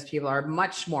history because people are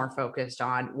much more focused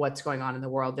on what's going on in the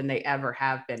world than they ever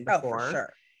have been before. Oh, for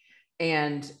sure.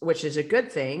 And which is a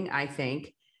good thing, I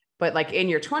think. But like in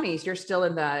your 20s, you're still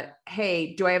in the,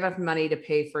 hey, do I have enough money to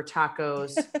pay for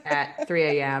tacos at 3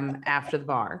 a.m. after the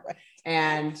bar? Right.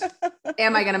 And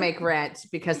am I going to make rent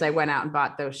because I went out and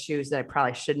bought those shoes that I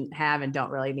probably shouldn't have and don't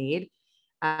really need?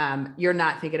 You're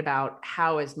not thinking about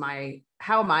how am I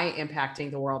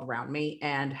impacting the world around me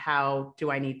and how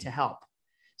do I need to help?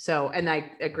 So, and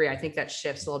I agree. I think that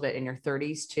shifts a little bit in your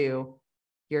 30s to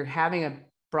you're having a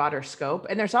broader scope.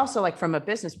 And there's also like from a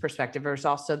business perspective, there's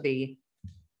also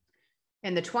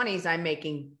in the 20s, I'm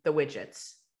making the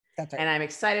widgets. That's right. And I'm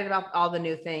excited about all the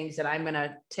new things that I'm going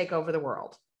to take over the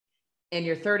world. In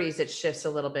your 30s, it shifts a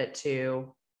little bit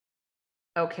to,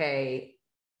 okay,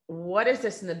 what is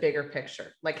this in the bigger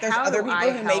picture? Like there's how other do people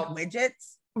I who help? make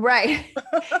widgets. Right.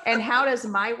 And how does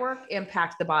my work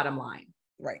impact the bottom line?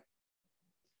 Right.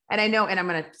 And I know, and I'm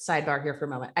going to sidebar here for a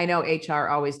moment. I know HR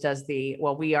always does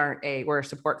we're a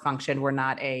support function. We're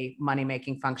not a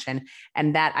money-making function.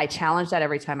 And that I challenge that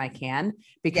every time I can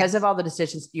because of all the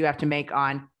decisions you have to make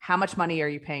on how much money are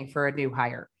you paying for a new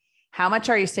hire? How much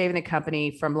are you saving the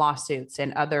company from lawsuits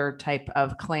and other type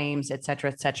of claims, et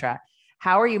cetera, et cetera?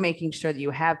 How are you making sure that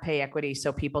you have pay equity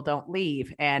so people don't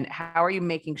leave? And how are you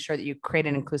making sure that you create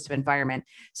an inclusive environment?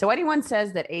 So anyone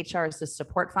says that HR is the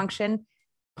support function,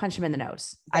 punch them in the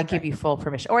nose. I give you full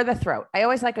permission, or the throat. I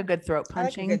always like a good throat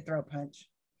punching. I like a good throat punch.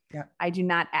 Yeah. I do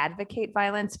not advocate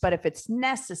violence, but if it's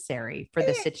necessary for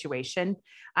the situation,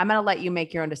 I'm going to let you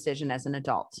make your own decision as an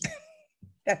adult.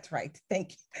 That's right.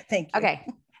 Thank you. Okay.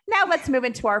 Now let's move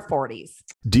into our 40s.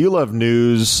 Do you love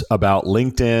news about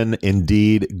LinkedIn,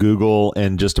 Indeed, Google,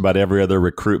 and just about every other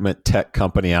recruitment tech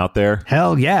company out there?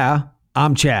 Hell yeah.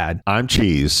 I'm Chad. I'm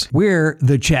Cheese. We're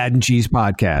the Chad and Cheese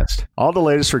Podcast. All the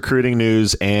latest recruiting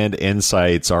news and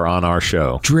insights are on our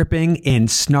show. Dripping in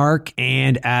snark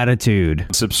and attitude.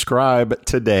 Subscribe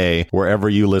today wherever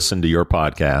you listen to your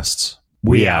podcasts.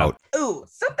 We out. Ooh,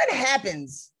 something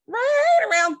happens right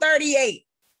around 38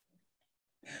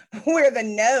 where the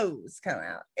no's come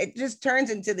out. It just turns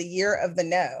into the year of the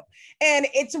no. And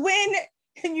it's when,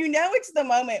 it's the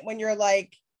moment when you're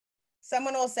like,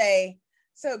 someone will say,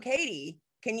 so Katie,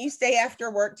 can you stay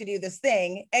after work to do this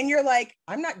thing? And you're like,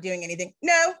 I'm not doing anything.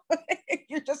 No,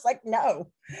 you're just like, no,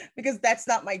 because that's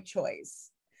not my choice.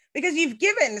 Because you've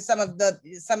given some of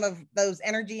those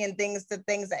energy and things to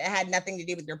things that had nothing to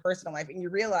do with your personal life. And you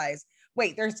realize,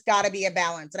 wait, there's got to be a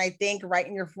balance. And I think right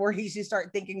in your 40s, you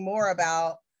start thinking more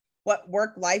about what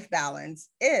work-life balance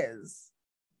is,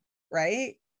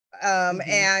 right?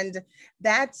 And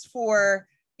that's for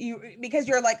you, because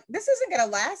you're like, this isn't going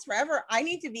to last forever. I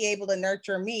need to be able to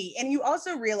nurture me. And you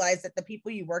also realize that the people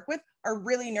you work with are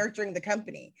really nurturing the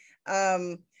company.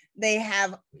 They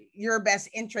have your best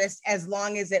interest as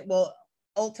long as it will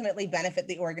ultimately benefit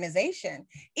the organization.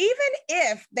 Even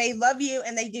if they love you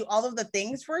and they do all of the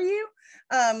things for you,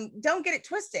 don't get it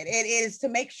twisted. It is to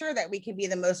make sure that we can be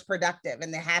the most productive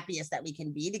and the happiest that we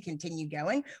can be to continue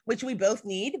going, which we both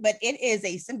need, but it is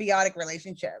a symbiotic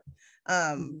relationship.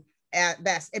 At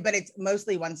best, but it's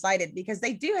mostly one-sided because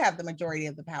they do have the majority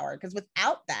of the power, because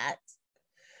without that,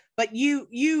 but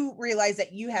you realize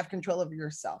that you have control over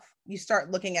yourself. You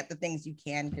start looking at the things you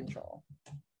can control.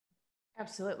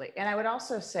 Absolutely. And I would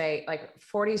also say like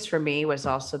 40s for me was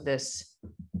also this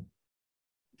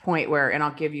point where, and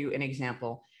I'll give you an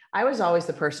example. I was always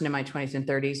the person in my 20s and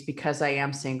 30s because I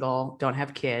am single, don't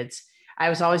have kids. I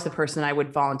was always the person I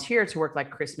would volunteer to work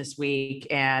like Christmas week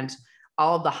and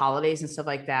all of the holidays and stuff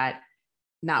like that,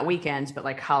 not weekends, but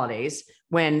like holidays,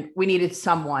 when we needed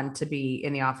someone to be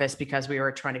in the office because we were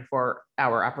a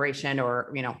 24-hour operation,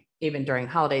 or, even during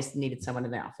holidays needed someone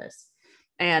in the office.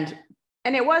 And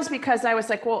it was because I was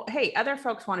like, well, hey, other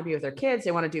folks want to be with their kids.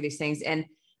 They want to do these things. And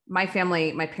my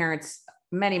family, my parents,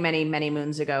 many, many, many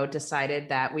moons ago decided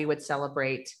that we would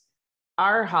celebrate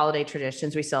our holiday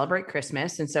traditions. We celebrate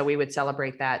Christmas. And so we would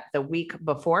celebrate that the week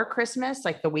before Christmas,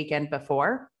 like the weekend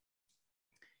before.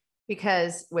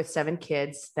 Because with 7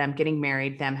 kids, them getting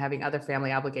married, them having other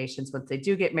family obligations once they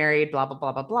do get married, blah, blah,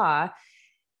 blah, blah, blah.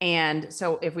 And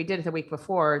so if we did it the week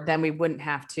before, then we wouldn't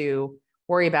have to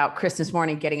worry about Christmas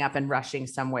morning getting up and rushing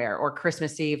somewhere, or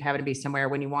Christmas Eve having to be somewhere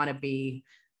when you want to be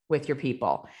with your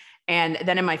people. And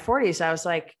then in my 40s, I was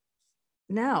like,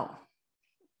 no,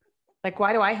 like,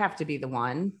 why do I have to be the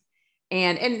one?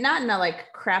 And not in a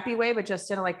like crappy way, but just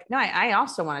in a like, no, I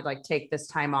also want to like take this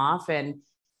time off and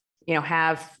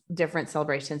have different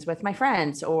celebrations with my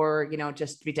friends, or,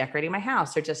 just be decorating my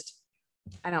house, or just,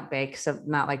 I don't bake. So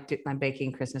not like I'm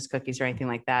baking Christmas cookies or anything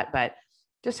like that, but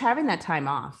just having that time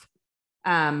off.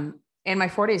 In my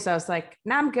 40s, I was like,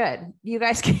 no, I'm good. You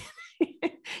guys can,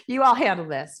 you all handle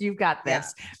this. You've got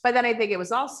this. Yeah. But then I think it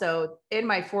was also in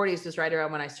my 40s was right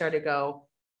around when I started to go,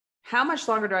 how much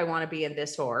longer do I want to be in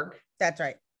this org? That's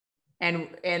right. And,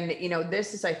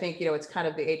 this is, I think, it's kind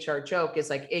of the HR joke is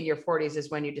like in your 40s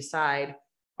is when you decide,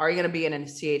 are you going to be in a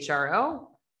CHRO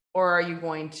or are you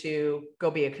going to go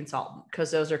be a consultant?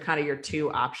 Because those are kind of your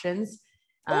two options.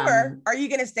 Or are you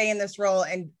going to stay in this role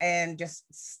and just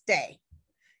stay?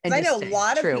 Because I know a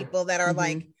lot of people that are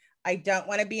like, I don't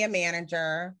want to be a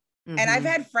manager. And I've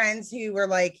had friends who were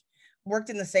like, worked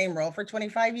in the same role for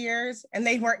 25 years and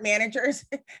they weren't managers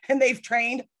and they've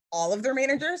trained all of their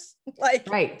managers. Like,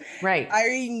 right.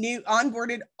 I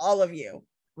onboarded all of you.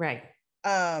 Right.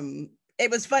 It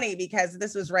was funny because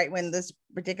this was right when this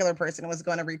particular person was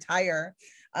going to retire.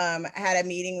 Had a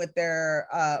meeting with their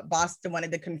boss and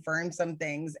wanted to confirm some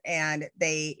things, and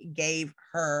they gave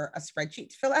her a spreadsheet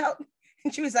to fill out.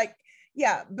 And she was like,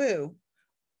 yeah, boo,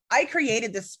 I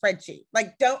created this spreadsheet.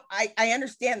 Like, I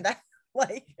understand that.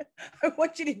 Like, I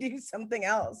want you to do something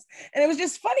else. And it was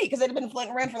just funny because it had been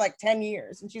floating around for like 10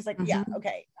 years. And she's like, yeah,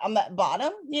 okay. On that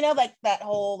bottom, like that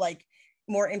whole, like,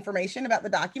 more information about the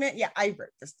document. Yeah, I wrote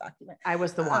this document. I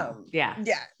was the one. Yeah.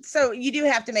 So you do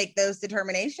have to make those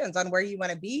determinations on where you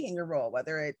want to be in your role,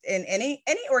 whether it's in any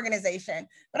organization.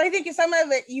 But I think some of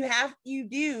it you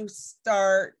do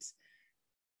start,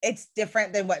 it's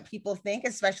different than what people think,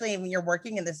 especially when you're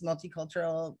working in this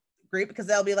multicultural group, because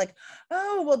they'll be like,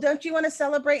 oh, well, don't you want to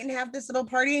celebrate and have this little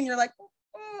party? And you're like,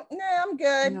 no, I'm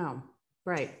good. No,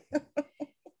 right.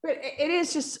 But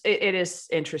it is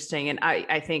interesting. And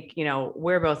I think,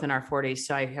 we're both in our 40s,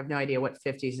 so I have no idea what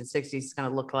 50s and 60s is going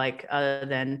to look like, other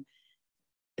than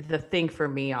the thing for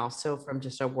me also from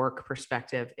just a work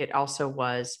perspective. It also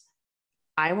was,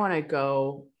 I want to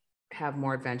go have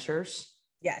more adventures.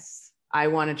 Yes. I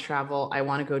want to travel. I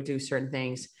want to go do certain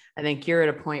things. I think you're at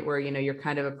a point where, you're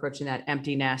kind of approaching that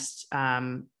empty nest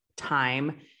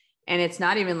time. And it's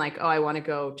not even like, oh, I want to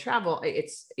go travel.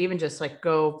 It's even just like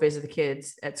go visit the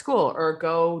kids at school or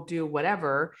go do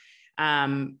whatever.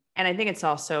 And I think it's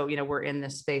also, we're in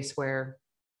this space where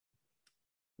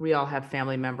we all have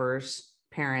family members,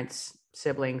 parents,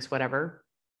 siblings, whatever.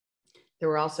 That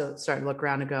we're also starting to look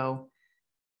around and go,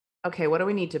 okay, what do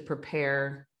we need to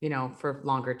prepare, for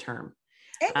longer term?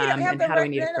 And you don't have the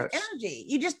right energy.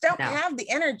 You just don't have the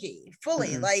energy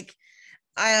fully. Like,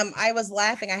 I was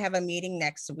laughing. I have a meeting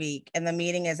next week and the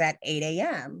meeting is at 8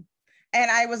 a.m.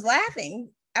 And I was laughing.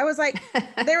 I was like,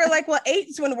 they were like, well, 8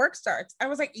 is when work starts. I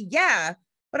was like, yeah,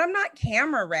 but I'm not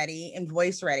camera ready and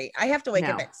voice ready. I have to wake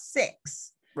up at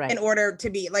 6 in order to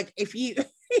be like, if you,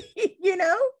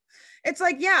 it's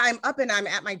like, yeah, I'm up and I'm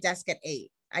at my desk at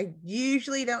 8. I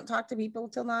usually don't talk to people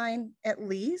till 9 at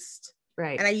least.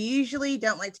 Right. And I usually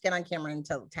don't like to get on camera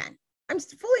until 10. I'm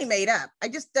fully made up. I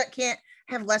just can't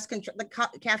have less control.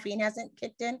 The caffeine hasn't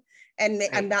kicked in and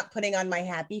I'm not putting on my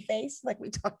happy face like we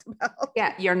talked about.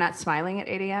 Yeah. You're not smiling at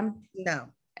 8 a.m. No.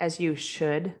 As you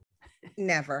should.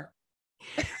 Never.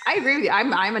 I agree with you.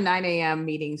 I'm a 9 a.m.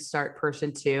 meeting start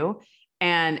person too.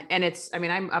 And it's,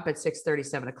 I'm up at 6:30,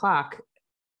 7 o'clock,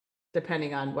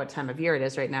 depending on what time of year it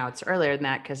is. Right now it's earlier than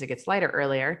that because it gets lighter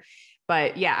earlier.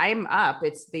 But yeah, I'm up.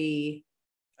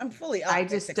 I'm fully up. I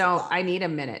just don't, I need a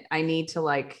minute. I need to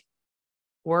like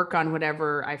work on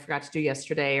whatever I forgot to do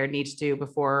yesterday or need to do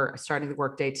before starting the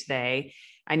workday today.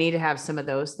 I need to have some of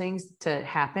those things to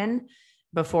happen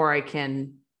before I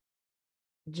can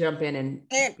jump in and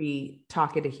be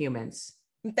talking to humans.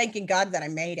 I'm thanking God that I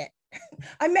made it.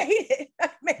 I made it.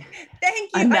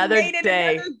 Thank you. Another I made it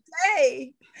day. Another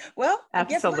day. Well, absolutely.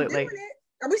 I guess we're doing it.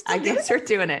 Are we still doing it? We're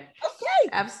doing it. Okay.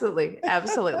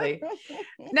 Absolutely.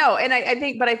 No. And I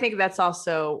think that's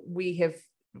also, we've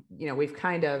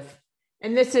kind of,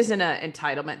 and this isn't an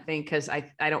entitlement thing, because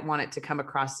I don't want it to come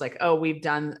across like, oh, we've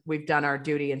done our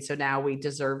duty. And so now we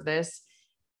deserve this.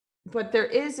 But there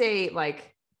is a,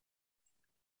 like,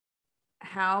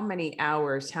 how many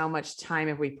hours, how much time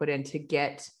have we put in to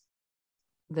get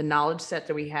the knowledge set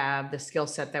that we have, the skill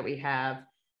set that we have,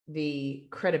 the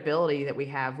credibility that we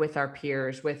have with our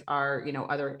peers, with our,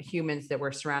 other humans that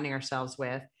we're surrounding ourselves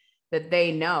with, that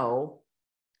they know,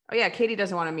 oh yeah, Katie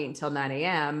doesn't want to meet until 9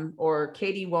 a.m. or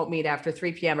Katie won't meet after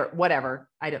 3 p.m. or whatever.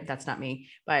 That's not me,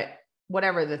 but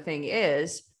whatever the thing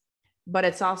is, but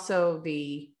it's also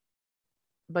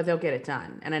but they'll get it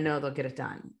done. And I know they'll get it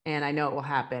done and I know it will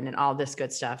happen and all this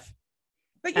good stuff.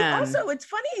 But you also, what's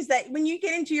funny is that when you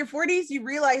get into your 40s, you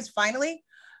realize finally,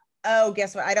 oh,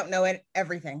 guess what? I don't know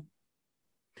everything.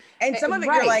 And some of it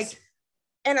you're like,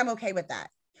 and I'm okay with that.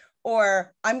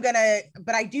 Or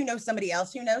but I do know somebody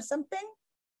else who knows something.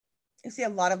 You see a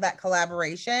lot of that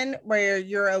collaboration where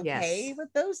you're okay with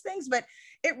those things, but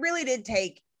it really did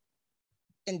take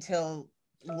until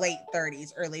late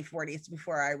 30s, early 40s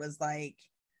before I was like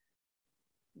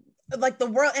the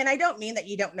world. And I don't mean that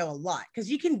you don't know a lot, because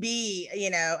you can be,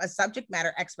 a subject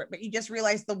matter expert, but you just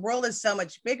realize the world is so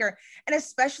much bigger. And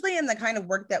especially in the kind of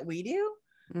work that we do,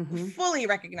 fully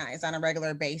recognize on a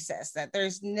regular basis that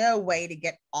there's no way to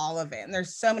get all of it. And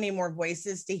there's so many more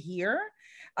voices to hear,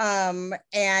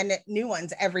 and new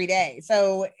ones every day.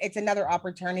 So it's another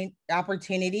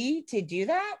opportunity to do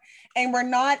that. And we're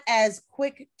not as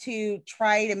quick to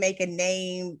try to make a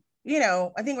name. I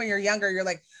think when you're younger, you're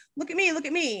like, look at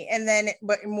me. And then,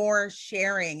 but more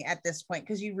sharing at this point,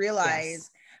 because you realize,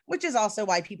 which is also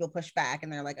why people push back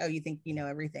and they're like, oh, you think you know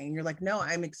everything. And you're like, no,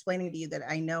 I'm explaining to you that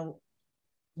I know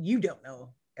you don't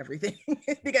know everything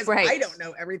because I don't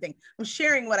know everything. I'm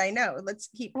sharing what I know. Let's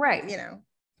keep,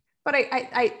 But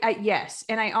I yes.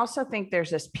 And I also think there's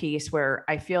this piece where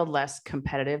I feel less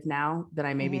competitive now than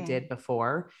I maybe did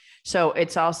before. So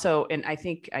it's also, and I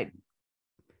think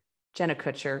Jenna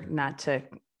Kutcher,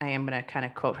 I am going to kind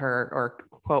of quote her or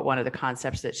quote one of the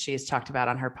concepts that she's talked about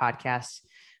on her podcast,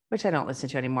 which I don't listen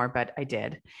to anymore, but I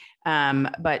did.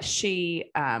 But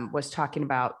she was talking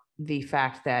about the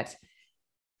fact that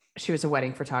she was a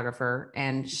wedding photographer,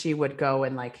 and she would go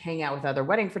and like hang out with other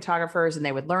wedding photographers, and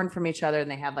they would learn from each other.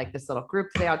 And they had like this little group,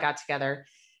 they all got together,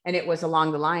 and it was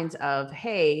along the lines of,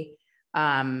 hey,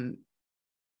 no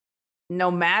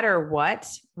matter what,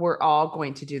 we're all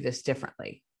going to do this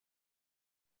differently.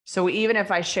 So even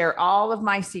if I share all of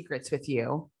my secrets with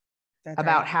you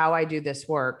about how I do this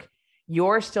work,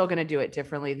 you're still going to do it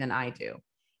differently than I do.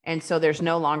 And so there's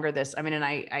no longer this, I mean, and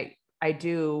I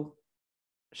do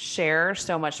share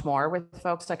so much more with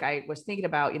folks. Like I was thinking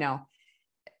about,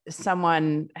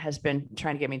 someone has been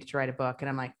trying to get me to write a book, and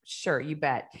I'm like, sure, you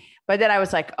bet. But then I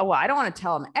was like, oh, well, I don't want to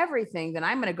tell them everything. Then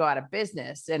I'm going to go out of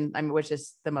business. And I mean, which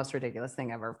is the most ridiculous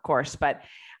thing ever, of course. But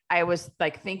I was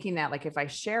like thinking that like, if I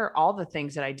share all the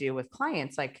things that I do with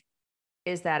clients, like,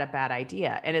 is that a bad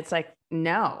idea? And it's like,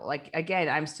 no, like, again,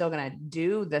 I'm still going to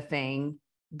do the thing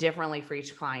differently for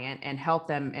each client and help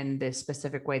them in this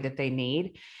specific way that they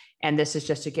need. And this is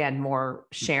just, again, more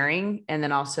sharing. And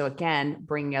then also, again,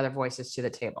 bringing other voices to the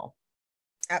table.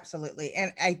 Absolutely.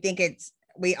 And I think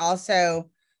we also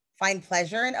find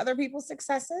pleasure in other people's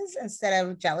successes instead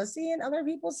of jealousy in other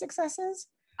people's successes.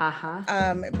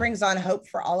 It brings on hope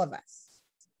for all of us.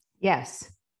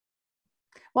 Yes.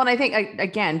 Well, and I think,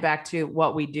 again, back to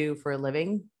what we do for a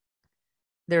living,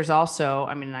 there's also,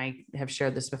 I mean, I have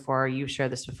shared this before, you've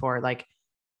shared this before, like,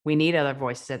 we need other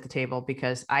voices at the table,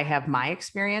 because I have my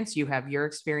experience, you have your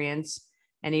experience.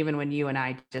 And even when you and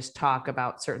I just talk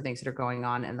about certain things that are going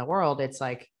on in the world, it's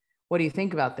like, what do you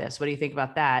think about this? What do you think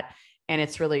about that? And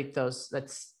it's really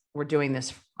we're doing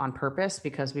this on purpose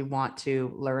because we want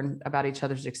to learn about each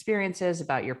other's experiences,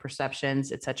 about your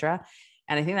perceptions, et cetera.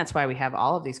 And I think that's why we have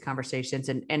all of these conversations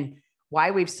and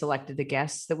why we've selected the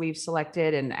guests that we've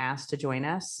selected and asked to join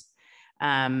us.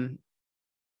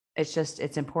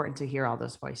 It's important to hear all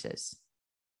those voices.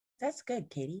 That's good,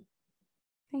 Katie.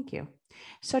 Thank you.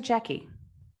 So Jackie,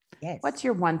 yes, what's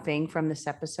your one thing from this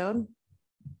episode?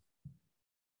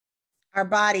 Our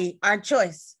body, our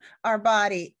choice, our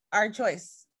body, our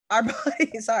choice, our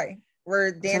body. Sorry,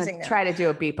 we're dancing now. Try to do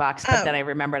a beatbox, but then I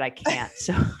remembered I can't.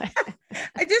 So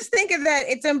I just think of that.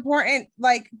 It's important.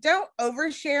 Like, don't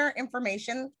overshare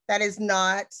information that is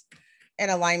not in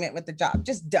alignment with the job.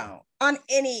 Just don't on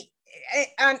any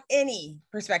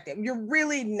perspective. You're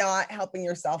really not helping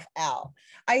yourself out.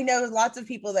 I know lots of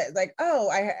people that like, oh,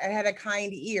 I had a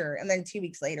kind ear. And then 2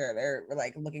 weeks later, they're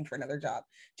like looking for another job.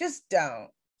 Just don't.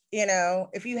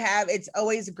 If you have, it's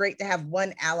always great to have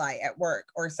one ally at work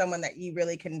or someone that you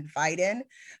really can confide in,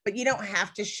 but you don't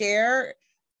have to share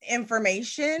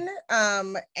information.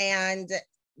 And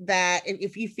that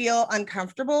if you feel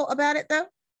uncomfortable about it, though,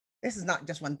 this is not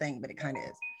just one thing, but it kind of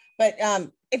is. But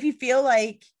if you feel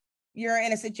like you're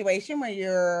in a situation where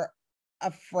you're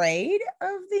afraid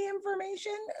of the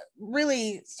information,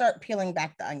 really start peeling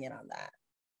back the onion on that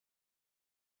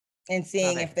and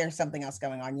seeing if there's something else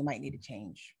going on. You might need to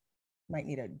change. Might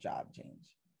need a job change.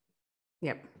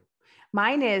 Yep.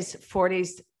 Mine is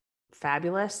 40s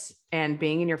fabulous. And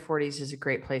being in your 40s is a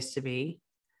great place to be.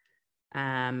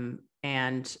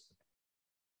 And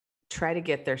try to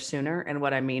get there sooner. And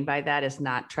what I mean by that is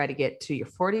not try to get to your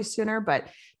 40s sooner, but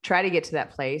try to get to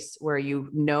that place where you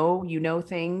know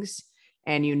things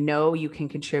and you can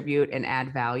contribute and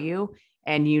add value.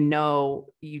 and you know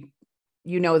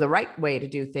the right way to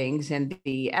do things and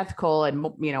the ethical and,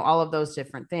 all of those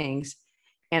different things.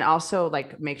 And also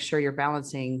like make sure you're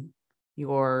balancing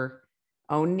your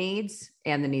own needs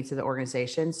and the needs of the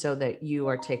organization so that you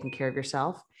are taking care of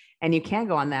yourself. And you can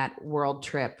go on that world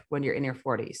trip when you're in your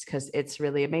 40s, because it's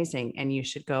really amazing and you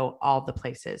should go all the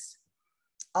places.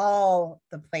 All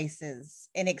the places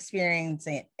and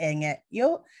experiencing it.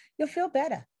 You'll feel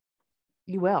better.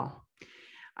 You will.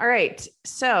 All right.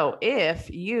 So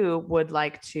if you would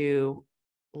like to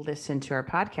listen to our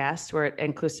podcast, we're at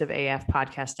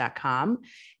inclusiveafpodcast.com.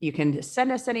 You can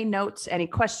send us any notes, any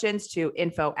questions to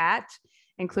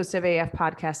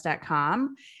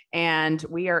info@inclusiveafpodcast.com. And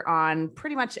we are on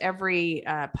pretty much every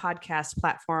podcast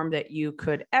platform that you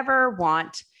could ever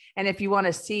want. And if you want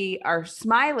to see our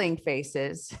smiling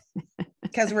faces,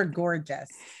 because we're gorgeous.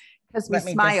 Because we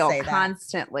smile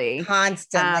constantly.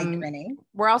 Constantly grinning.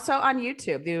 We're also on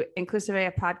YouTube. The Inclusive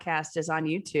AF podcast is on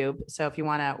YouTube. So if you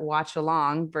want to watch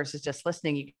along versus just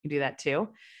listening, you can do that too.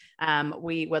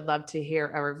 We would love to hear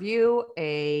a review,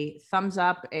 a thumbs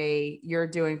up, you're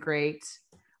doing great,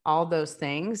 all those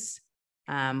things.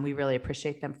 We really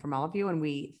appreciate them from all of you. And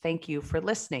we thank you for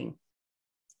listening.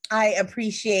 I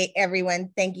appreciate everyone.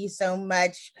 Thank you so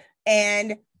much.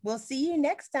 And we'll see you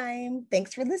next time.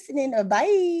 Thanks for listening.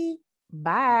 Bye.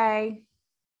 Bye.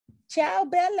 Ciao,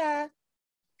 Bella.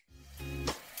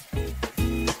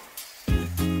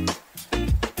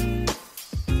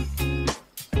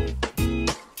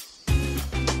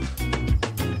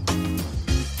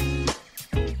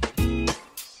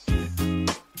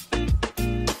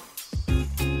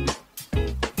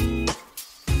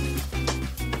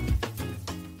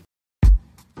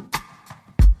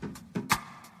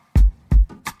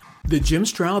 The Jim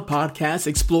Stroud Podcast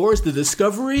explores the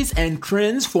discoveries and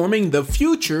trends forming the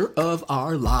future of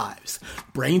our lives.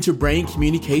 Brain-to-brain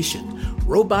communication,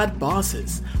 robot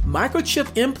bosses,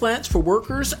 microchip implants for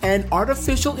workers, and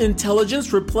artificial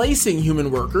intelligence replacing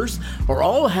human workers are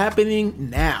all happening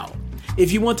now.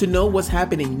 If you want to know what's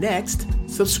happening next,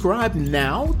 subscribe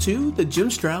now to the Jim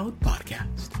Stroud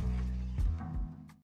Podcast.